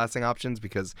multiclassing options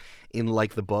because in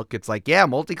like the book it's like, yeah,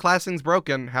 multiclassing's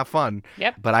broken. Have fun.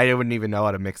 Yep. But I wouldn't even know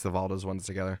how to mix the Valdas ones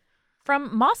together.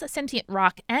 From Moss Sentient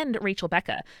Rock and Rachel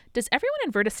Becca, does everyone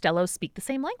in Vertistello speak the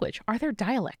same language? Are there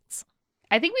dialects?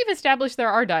 I think we've established there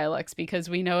are dialects because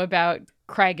we know about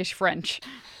Craigish French.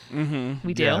 Mm-hmm.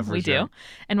 We do. Yeah, for We sure. do.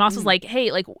 And Moss was like,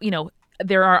 hey, like, you know,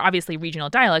 there are obviously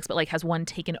regional dialects, but like has one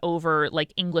taken over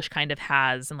like English kind of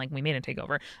has, and like we made it take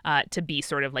over, to be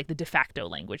sort of like the de facto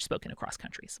language spoken across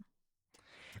countries?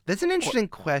 That's an interesting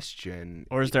question.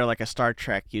 Or is there like a Star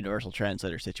Trek Universal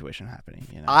Translator situation happening?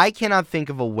 You know? I cannot think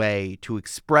of a way to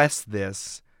express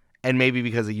this, and maybe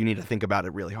because you need to think about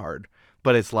it really hard,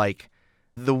 but it's like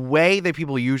the way that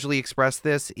people usually express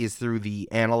this is through the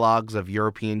analogs of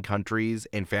European countries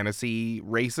and fantasy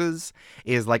races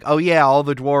is like, oh yeah, all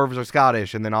the dwarves are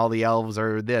Scottish and then all the elves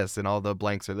are this and all the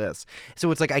blanks are this.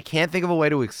 So it's like, I can't think of a way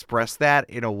to express that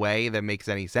in a way that makes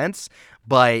any sense.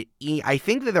 But I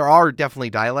think that there are definitely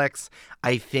dialects.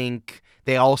 I think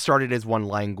they all started as one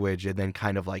language and then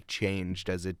kind of like changed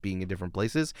as it being in different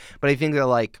places. But I think that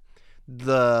like,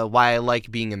 why I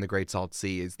like being in the Great Salt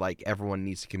Sea is like everyone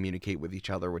needs to communicate with each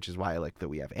other, which is why I like that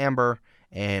we have Amber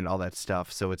and all that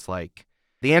stuff. So it's like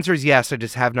the answer is yes. I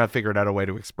just have not figured out a way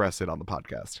to express it on the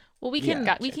podcast. Well, we can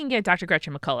Gotcha. we can get Dr.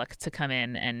 Gretchen McCulloch to come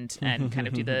in and kind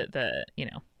of do the you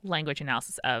know language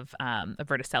analysis of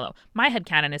Vertistello. My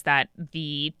headcanon is that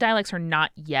the dialects are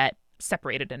not yet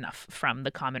separated enough from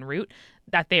the common root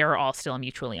that they are all still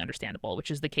mutually understandable,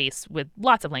 which is the case with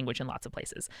lots of language in lots of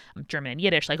places. German and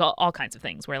Yiddish, like all kinds of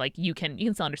things where like you can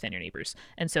still understand your neighbors.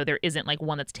 And so there isn't like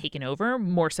one that's taken over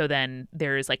more so than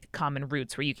there's like common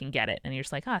roots where you can get it. And you're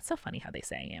just like, it's so funny how they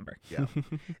say Amber. Yeah.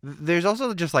 There's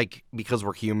also just like, because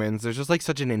we're humans, there's just like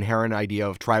such an inherent idea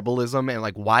of tribalism and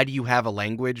like, why do you have a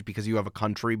language? Because you have a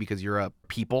country, because you're a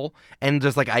people. And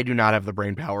just like, I do not have the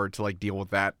brain power to like deal with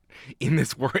that in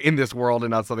this world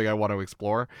and not something I want to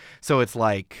explore. So it's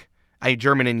like,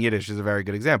 German and Yiddish is a very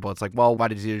good example. It's like, well, why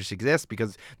does Yiddish exist?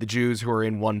 Because the Jews who are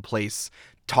in one place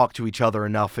talk to each other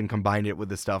enough and combined it with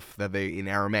the stuff that they in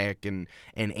Aramaic and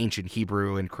ancient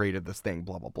Hebrew and created this thing,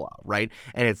 blah, blah, blah, right?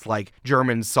 And it's like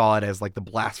Germans saw it as like the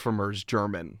blasphemers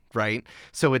German, right?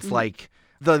 So it's like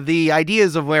the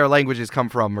ideas of where languages come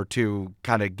from are to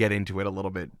kind of get into it a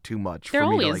little bit too much They're for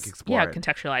me always to like explore it.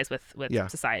 contextualized with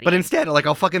society. But instead, like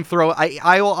I'll fucking throw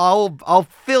I'll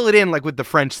fill it in like with the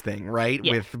French thing, right?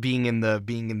 Yeah. With being in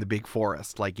the big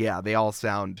forest. Like, yeah, they all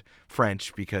sound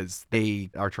French because they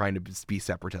are trying to be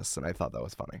separatists, and I thought that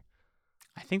was funny.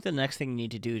 I think the next thing you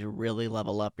need to do to really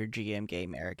level up your GM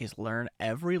game, Eric, is learn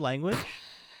every language.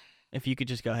 If you could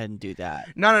just go ahead and do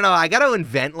that. No. I got to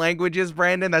invent languages,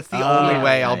 Brandon. That's the only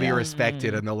way I'll be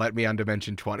respected, and they'll let me on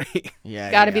Dimension 20.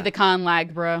 Gotta be the con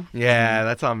lag, bro. Yeah,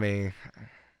 that's on me.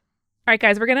 All right,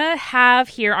 guys, we're going to have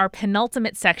here our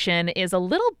penultimate section is a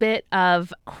little bit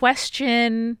of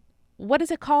question. What is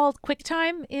it called? Quick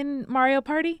time in Mario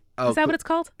Party? Is that what it's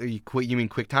called? You mean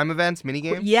quick time events, mini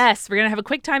games? Yes, we're going to have a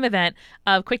quick time event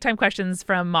of quick time questions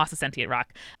from Moss's Sentient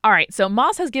Rock. All right, so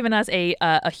Moss has given us a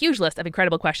huge list of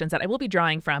incredible questions that I will be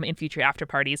drawing from in future after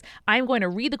parties. I'm going to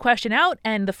read the question out,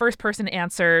 and the first person to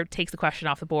answer takes the question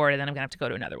off the board, and then I'm going to have to go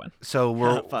to another one. So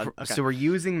we're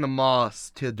using the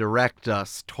Moss to direct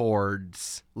us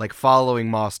towards, like, following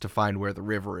Moss to find where the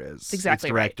river is. Exactly.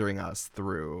 It's directing us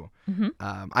through.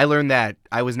 Mm-hmm. I learned that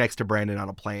I was next to Brandon on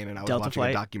a plane, and I was Delta watching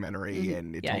flight. a documentary.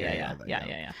 And it told me about that,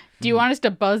 Yeah. Do you want us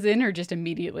to buzz in or just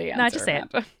immediately answer? No, just say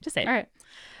it. Just say it. All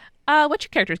right. What's your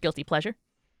character's guilty pleasure?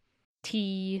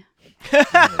 Tea.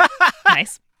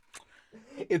 Nice.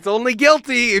 It's only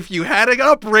guilty if you had an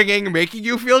upbringing making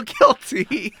you feel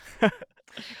guilty.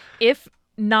 If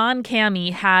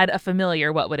non-Cammy had a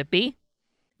familiar, what would it be?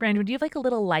 Brandon, do you have like a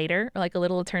little lighter or like a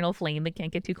little eternal flame that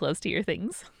can't get too close to your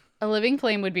things? A living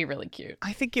flame would be really cute.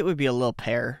 I think it would be a little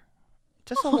pear.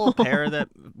 Just a little pear that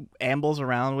ambles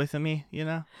around with me, you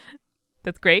know?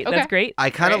 That's great. Okay. That's great.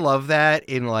 I kind of love that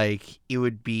in, like, it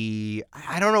would be,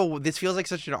 I don't know, this feels like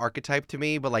such an archetype to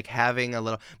me, but like having a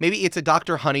little, maybe it's a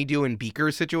Dr. Honeydew and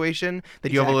Beaker situation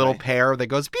that you have a little pear that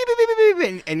goes beep, beep, beep,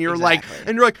 beep, beep, and you're like,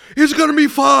 it's going to be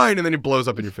fine. And then it blows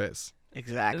up in your face.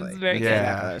 Exactly. That's very Exactly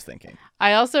good. what I was thinking.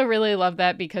 I also really love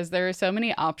that because there are so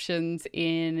many options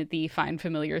in the Find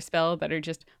Familiar spell that are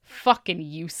just fucking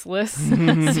useless.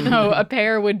 So a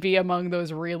pair would be among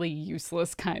those really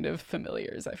useless kind of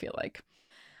familiars, I feel like.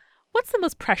 What's the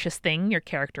most precious thing your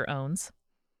character owns?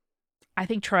 I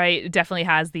think Troy definitely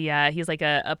has the he's like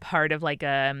a part of like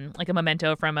a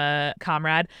memento from a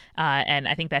comrade, and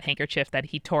I think that handkerchief that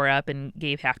he tore up and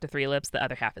gave half to Three Lips, the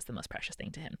other half is the most precious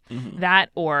thing to him. Mm-hmm. That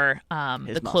or the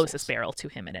muscles. closest barrel to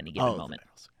him at any given moment.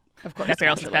 Of course. That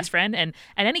barrel's his best friend, and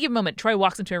at any given moment, Troy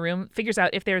walks into a room, figures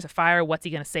out if there's a fire, what's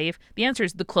he going to save? The answer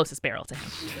is the closest barrel to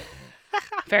him.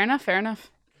 Fair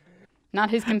enough. Not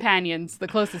his companions, the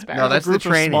closest barrel. No, that's a group the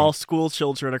training. of small school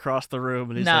children across the room,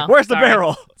 and he's No, like, "Where's the sorry.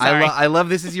 barrel?" Sorry. I love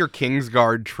this is your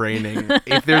Kingsguard training.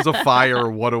 If there's a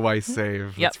fire, what do I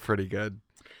save? Yep. That's pretty good.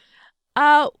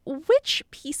 Which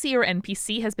PC or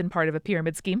NPC has been part of a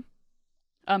pyramid scheme?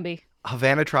 Umby.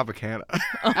 Havana Tropicana.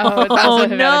 Oh, it's also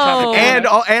Havana no.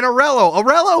 Tropicana. And Arello.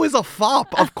 Arello is a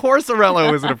fop. Of course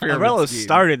Arello is in a pyramid Arello scheme.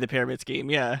 started the pyramid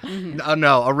scheme, yeah.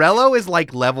 No, Arello is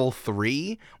like level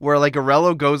 3, where like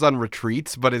Arello goes on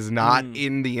retreats but is not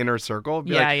in the inner circle.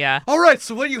 Be like, Yeah. all right,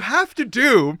 so what you have to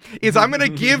do is I'm gonna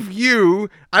give you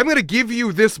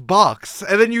this box,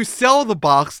 and then you sell the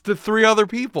box to 3 other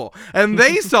people, and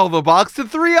they sell the box to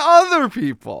 3 other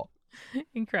people.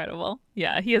 Incredible.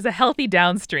 Yeah, he has a healthy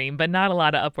downstream, but not a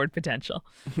lot of upward potential.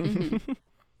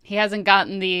 He hasn't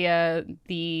gotten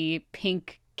the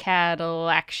pink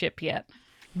Cadillac ship yet.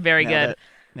 Very good.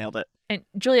 Nailed it. And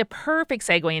Julia, perfect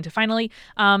segue into finally,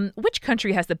 which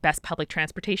country has the best public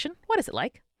transportation? What is it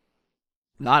like?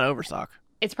 Not Overstock.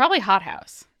 It's probably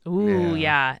Hothouse. Ooh,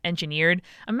 yeah. Engineered.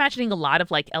 I'm imagining a lot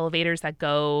of like elevators that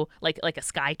go like a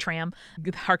sky tram,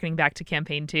 harkening back to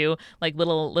campaign 2, like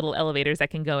little elevators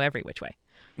that can go every which way.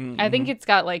 I think it's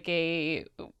got like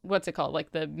what's it called?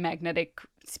 Like the magnetic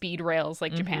speed rails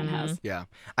like Japan has. Yeah.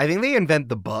 I think they invent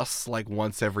the bus like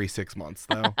once every 6 months,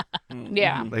 though.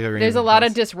 Yeah. Like, they're There's a gonna lot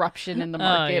bus. of disruption in the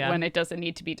market yeah. when it doesn't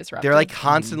need to be disrupted. They're like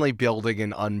constantly building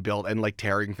and unbuilt and like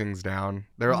tearing things down.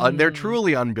 They're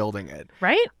truly unbuilding it.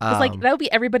 Right? Because like that would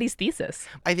be everybody's thesis.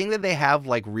 I think that they have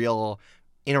like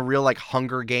in a real like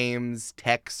Hunger Games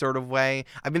tech sort of way.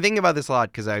 I've been thinking about this a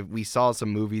lot because we saw some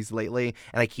movies lately,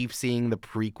 and I keep seeing the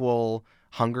prequel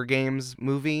Hunger Games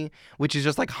movie, which is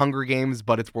just like Hunger Games,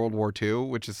 but it's World War II,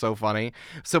 which is so funny.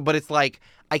 But it's like,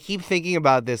 I keep thinking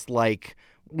about this like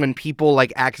when people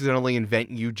like accidentally invent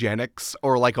eugenics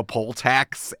or like a poll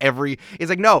tax it's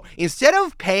like, no, instead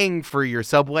of paying for your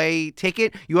subway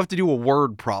ticket, you have to do a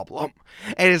word problem.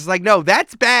 And it's like, no,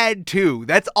 that's bad too.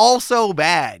 That's also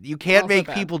bad. You can't Also make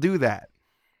bad. people do that.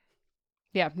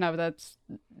 Yeah, no, that's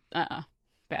bad.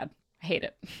 I hate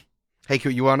it. Hey,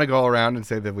 you want to go around and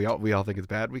say that we all think it's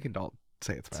bad? We can all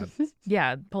say it's bad.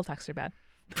 Yeah, poll taxes are bad.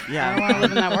 I don't Yeah, want to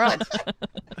live in that world.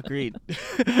 agreed.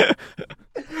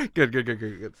 Good.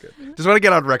 Just want to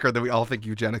get on record that we all think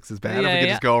eugenics is bad. If we could Yeah.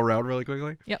 just go around really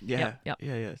quickly. Yep. Yeah. Yep.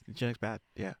 Yeah. Eugenics bad.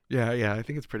 Yeah. Yeah. I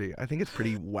think it's pretty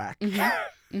whack.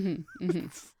 Mm-hmm.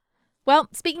 Well,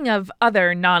 speaking of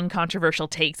other non-controversial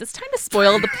takes, it's time to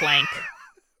spoil the plank.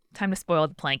 Time to spoil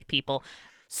the plank, people.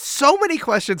 So many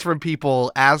questions from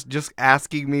people just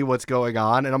asking me what's going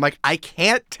on, and I'm like, I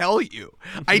can't tell you.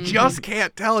 I just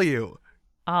can't tell you.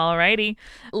 Alrighty,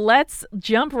 let's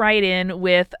jump right in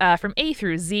with from A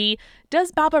through Z.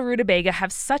 Does Baba Rutabaga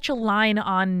have such a line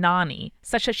on Nani,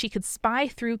 such that she could spy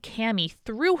through Cammy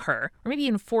through her, or maybe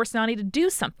even force Nani to do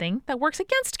something that works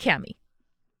against Cammy?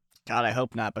 God, I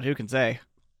hope not, but who can say?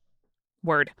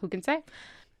 Word. Who can say?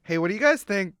 Hey, what do you guys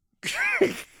think?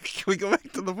 Can we go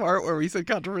back to the part where we said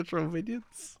controversial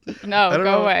opinions? No, I don't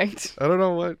go know. away. I don't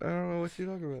know what you're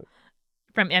talking about.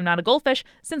 From Am Not a Goldfish,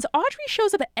 since Audrey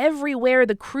shows up everywhere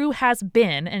the crew has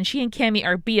been, and she and Cammy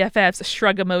are BFFs,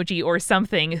 shrug emoji or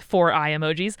something, 4 eye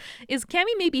emojis, is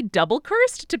Cammy maybe double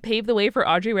cursed to pave the way for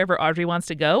Audrey wherever Audrey wants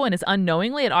to go and is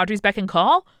unknowingly at Audrey's beck and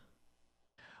call?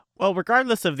 Well,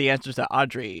 regardless of the answers to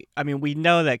Audrey, I mean, we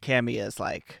know that Cammy is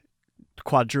like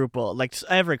quadruple. Like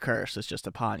every curse is just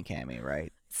upon Cammy,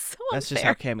 right? So That's just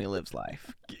unfair. how Cammy lives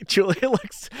life. Julia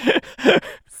looks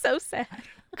So sad.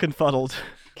 confuddled.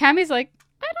 Cammy's like,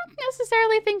 I don't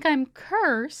necessarily think I'm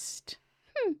cursed.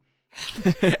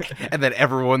 And then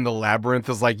everyone in the labyrinth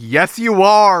is like, yes, you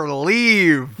are.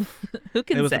 Leave. Who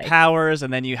can It was say? the powers,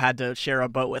 and then you had to share a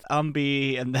boat with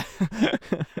Umbi, and then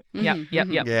Yep.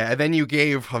 Yeah, and then you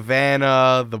gave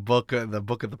Havana the book of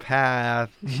the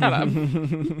path. Shut up.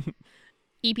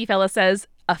 EP Fella says,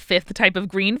 a fifth type of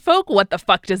green folk? What the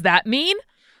fuck does that mean?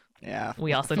 yeah.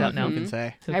 We also don't know. Who can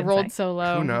say? Who I can rolled say? so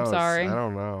low. Who knows? I'm sorry. I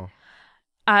don't know.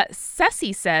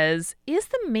 Ceci says, is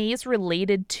the maze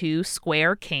related to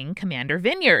Square King Commander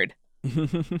Vineyard? I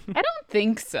don't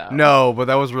think so. No, but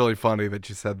that was really funny that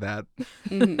you said that.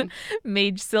 Mhm.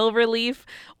 Mage Silverleaf,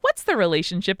 what's the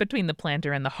relationship between the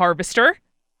planter and the harvester?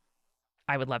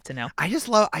 I would love to know. I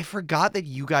forgot that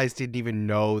you guys didn't even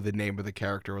know the name of the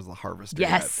character was the Harvester.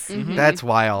 Yes. Yet. Mhm. That's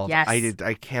wild. Yes.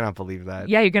 I cannot believe that.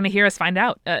 Yeah, you're going to hear us find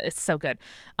out. It's so good.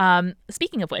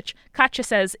 Speaking of which, Katja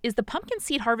says, is the pumpkin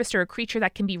seed harvester a creature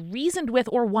that can be reasoned with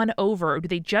or won over, or do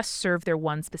they just serve their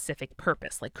one specific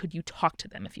purpose? Like, could you talk to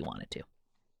them if you wanted to?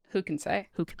 Who can say?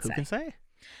 Who can Who say? can say?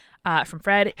 From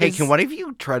Fred. Hey, is- can one of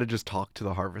you try to just talk to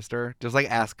the Harvester? Just like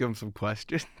ask him some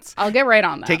questions. I'll get right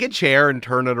on that. Take a chair and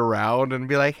turn it around and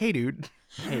be like, hey, dude.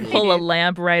 pull a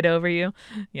lamp right over you?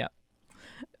 Yeah.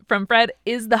 From Fred,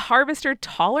 is the harvester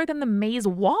taller than the maze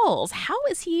walls? How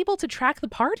is he able to track the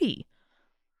party?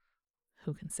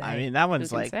 Who can say? I mean, that one's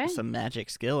can like say? some magic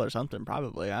skill or something,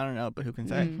 probably. I don't know, but who can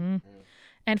say? Mhm.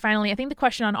 And finally, I think the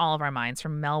question on all of our minds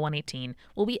from Mel118,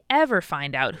 will we ever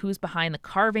find out who's behind the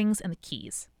carvings and the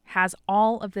keys? Has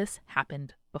all of this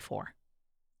happened before?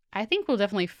 I think we'll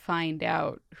definitely find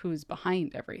out who's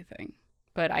behind everything,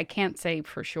 but I can't say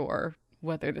for sure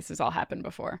whether this has all happened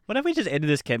before. What if we just ended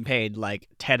this campaign like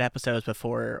 10 episodes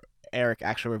before Eric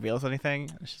actually reveals anything?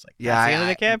 It's just like, Yeah, that's the end of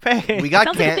the campaign. We got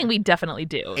Sounds like a thing we definitely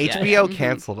do. Yeah. HBO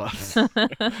canceled us.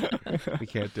 We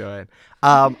can't do it.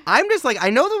 I'm just like, I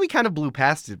know that we kind of blew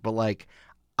past it, but like,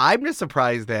 I'm just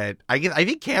surprised that I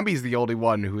think Cammy's the only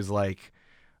one who's like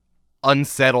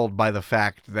unsettled by the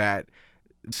fact that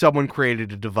someone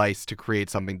created a device to create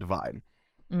something divine.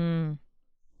 Mm.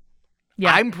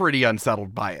 Yeah, I'm pretty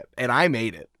unsettled by it, and I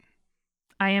made it.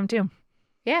 I am too.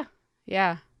 Yeah.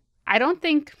 I don't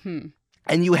think,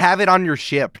 And you have it on your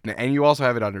ship, and you also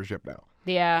have it on your ship now.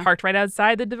 Yeah. Parked right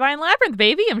outside the Divine Labyrinth,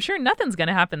 baby. I'm sure nothing's going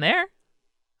to happen there.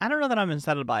 I don't know that I'm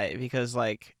unsettled by it because,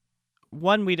 like,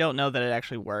 one, we don't know that it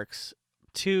actually works.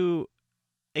 Two,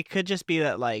 it could just be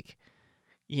that, like,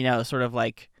 you know, sort of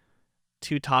like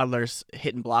two toddlers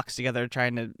hitting blocks together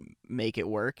trying to make it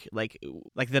work. Like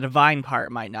the divine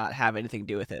part might not have anything to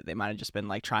do with it. They might have just been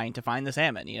like trying to find the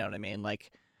salmon. You know what I mean?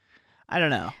 Like, I don't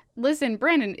know. Listen,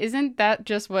 Brandon, isn't that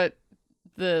just what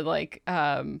the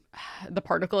the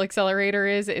particle accelerator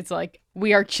is? It's like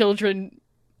we are children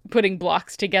putting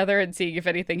blocks together and seeing if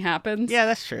anything happens. Yeah,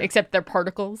 that's true. Except they're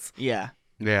particles. Yeah.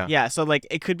 Yeah. Yeah, so like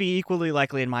it could be equally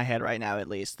likely in my head right now at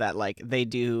least that like they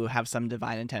do have some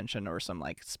divine intention or some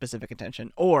like specific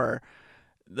intention, or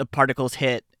the particles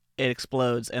hit, it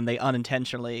explodes, and they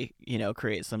unintentionally, you know,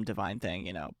 create some divine thing,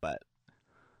 you know, but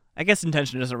I guess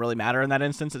intention doesn't really matter in that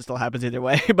instance. It still happens either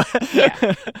way, but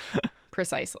Yeah.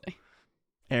 Precisely.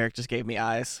 Eric just gave me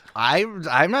eyes. I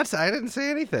didn't say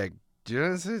anything.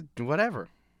 Just whatever.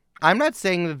 I'm not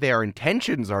saying that their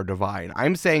intentions are divine.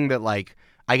 I'm saying that, like,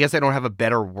 I guess I don't have a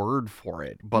better word for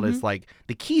it, but it's like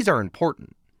the keys are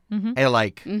important. Mhm. And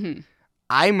like Mm-hmm.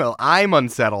 I'm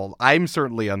unsettled. I'm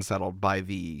certainly unsettled by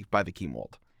the key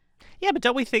mold. Yeah, but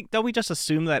don't we just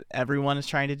assume that everyone is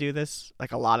trying to do this?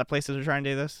 Like a lot of places are trying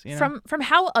to do this, you know? From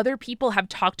how other people have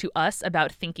talked to us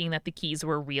about thinking that the keys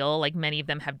were real, like many of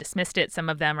them have dismissed it. Some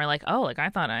of them are like, oh, like I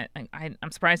thought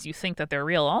I'm surprised you think that they're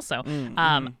real also.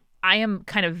 I am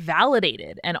kind of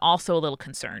validated and also a little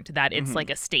concerned that it's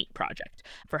like a state project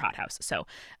for Hot House.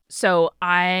 So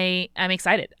I am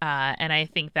excited, and I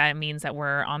think that means that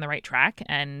we're on the right track,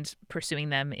 and pursuing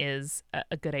them is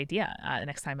a good idea. The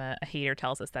next time a hater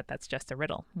tells us that that's just a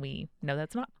riddle, we know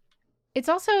that's not. It's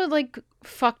also like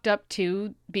fucked up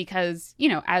too because, you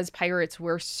know, as pirates,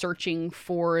 we're searching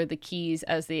for the keys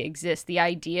as they exist. The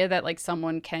idea that like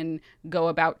someone can go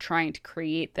about trying to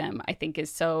create them, I think,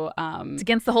 is so it's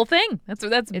against the whole thing. That's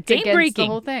it's game against breaking.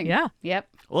 the whole thing. Yeah. Yep.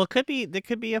 Well, there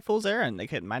could be a fool's errand.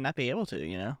 Might not be able to,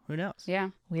 you know? Who knows? Yeah.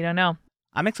 We don't know.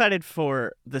 I'm excited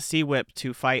for the Sea Whip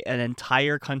to fight an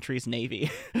entire country's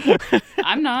navy.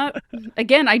 I'm not.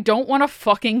 Again, I don't want to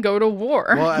fucking go to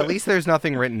war. Well, at least there's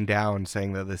nothing written down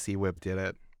saying that the Sea Whip did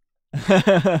it.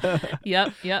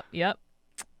 Yep.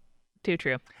 Too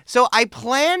true. So I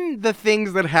plan the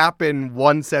things that happen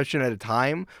one session at a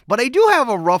time, but I do have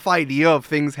a rough idea of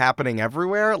things happening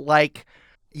everywhere. Like,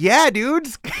 yeah,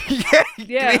 dudes.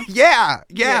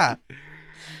 Yeah.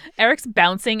 Eric's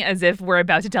bouncing as if we're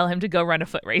about to tell him to go run a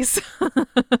foot race.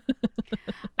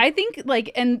 I think,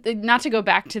 like, and not to go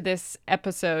back to this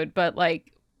episode, but,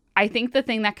 like, I think the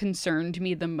thing that concerned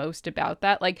me the most about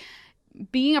that, like,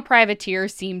 being a privateer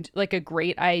seemed like a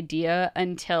great idea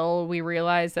until we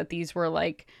realized that these were,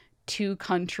 like, two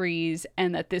countries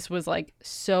and that this was, like,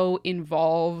 so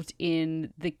involved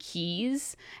in the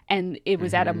keys, and it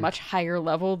was at a much higher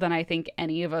level than I think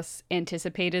any of us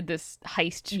anticipated this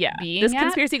heist being this at.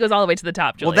 conspiracy goes all the way to the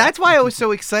top, Julia. Well, that's why I was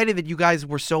so excited that you guys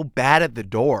were so bad at the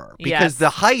door. Because the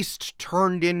heist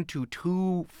turned into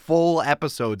 2 full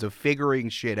episodes of figuring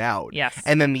shit out. Yes.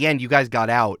 And then in the end, you guys got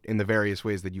out in the various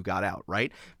ways that you got out,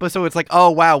 right? But so it's like,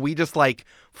 oh, wow, we just, like,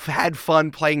 had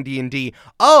fun playing D&D.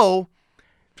 Oh,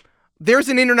 there's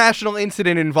an international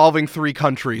incident involving 3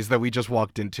 countries that we just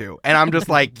walked into. And I'm just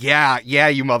like, yeah,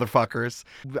 you motherfuckers.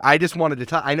 I just wanted to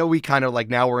talk. I know we kind of like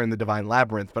now we're in the Divine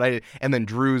Labyrinth, and then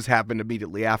Drew's happened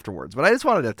immediately afterwards. But I just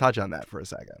wanted to touch on that for a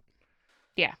second.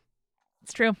 Yeah.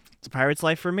 It's true. It's a pirate's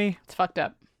life for me. It's fucked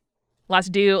up. Lots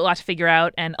to do, a lot to figure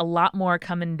out, and a lot more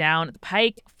coming down the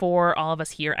pike for all of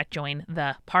us here at Join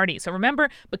the Party. So remember,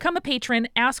 become a patron,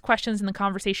 ask questions in the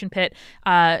conversation pit,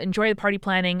 enjoy the party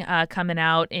planning coming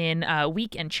out in a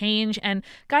week and change. And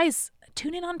guys,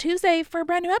 tune in on Tuesday for a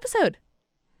brand new episode.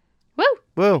 Woo!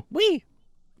 Woo. Wee.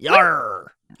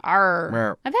 Yar.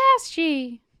 Arr. I've asked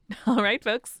ye. All right,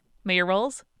 folks. May your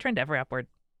rolls trend ever upward.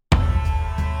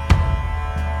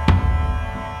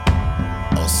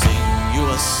 I'll sing you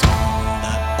a song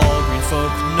that all green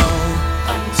folk know.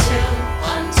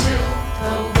 Until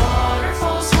the water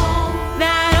falls home.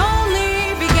 That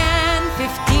only began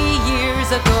 50 years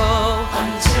ago.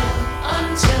 Until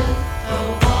the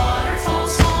water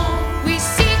falls home. We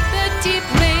seek the deep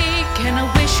lake and a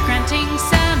wish-granting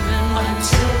salmon.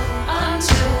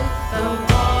 Until the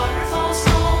water falls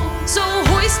home. So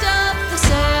hoist up the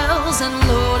sails and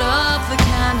load up the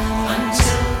cannons.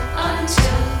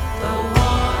 Until the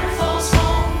water falls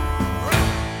home.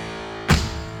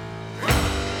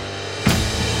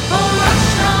 A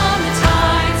rush on the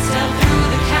tide, sail through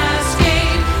the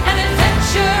cascade, an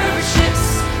adventure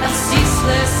ships, a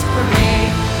ceaseless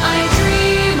parade. I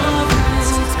dream of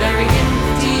roots buried in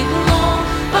the deep below,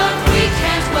 but we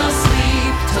can't well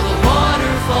sleep till the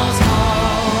water falls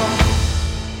home.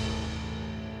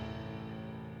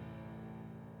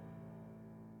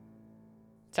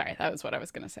 Sorry, that was what I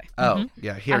was going to say. Oh,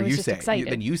 yeah. Here, I was you just say it.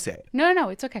 excited. Then you say it. No,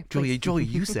 it's okay. Julia,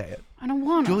 Please. you say it. I don't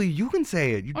want to. Julia, you can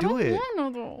say it. You do it. I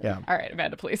don't want to. Yeah. All right,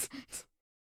 Amanda, please.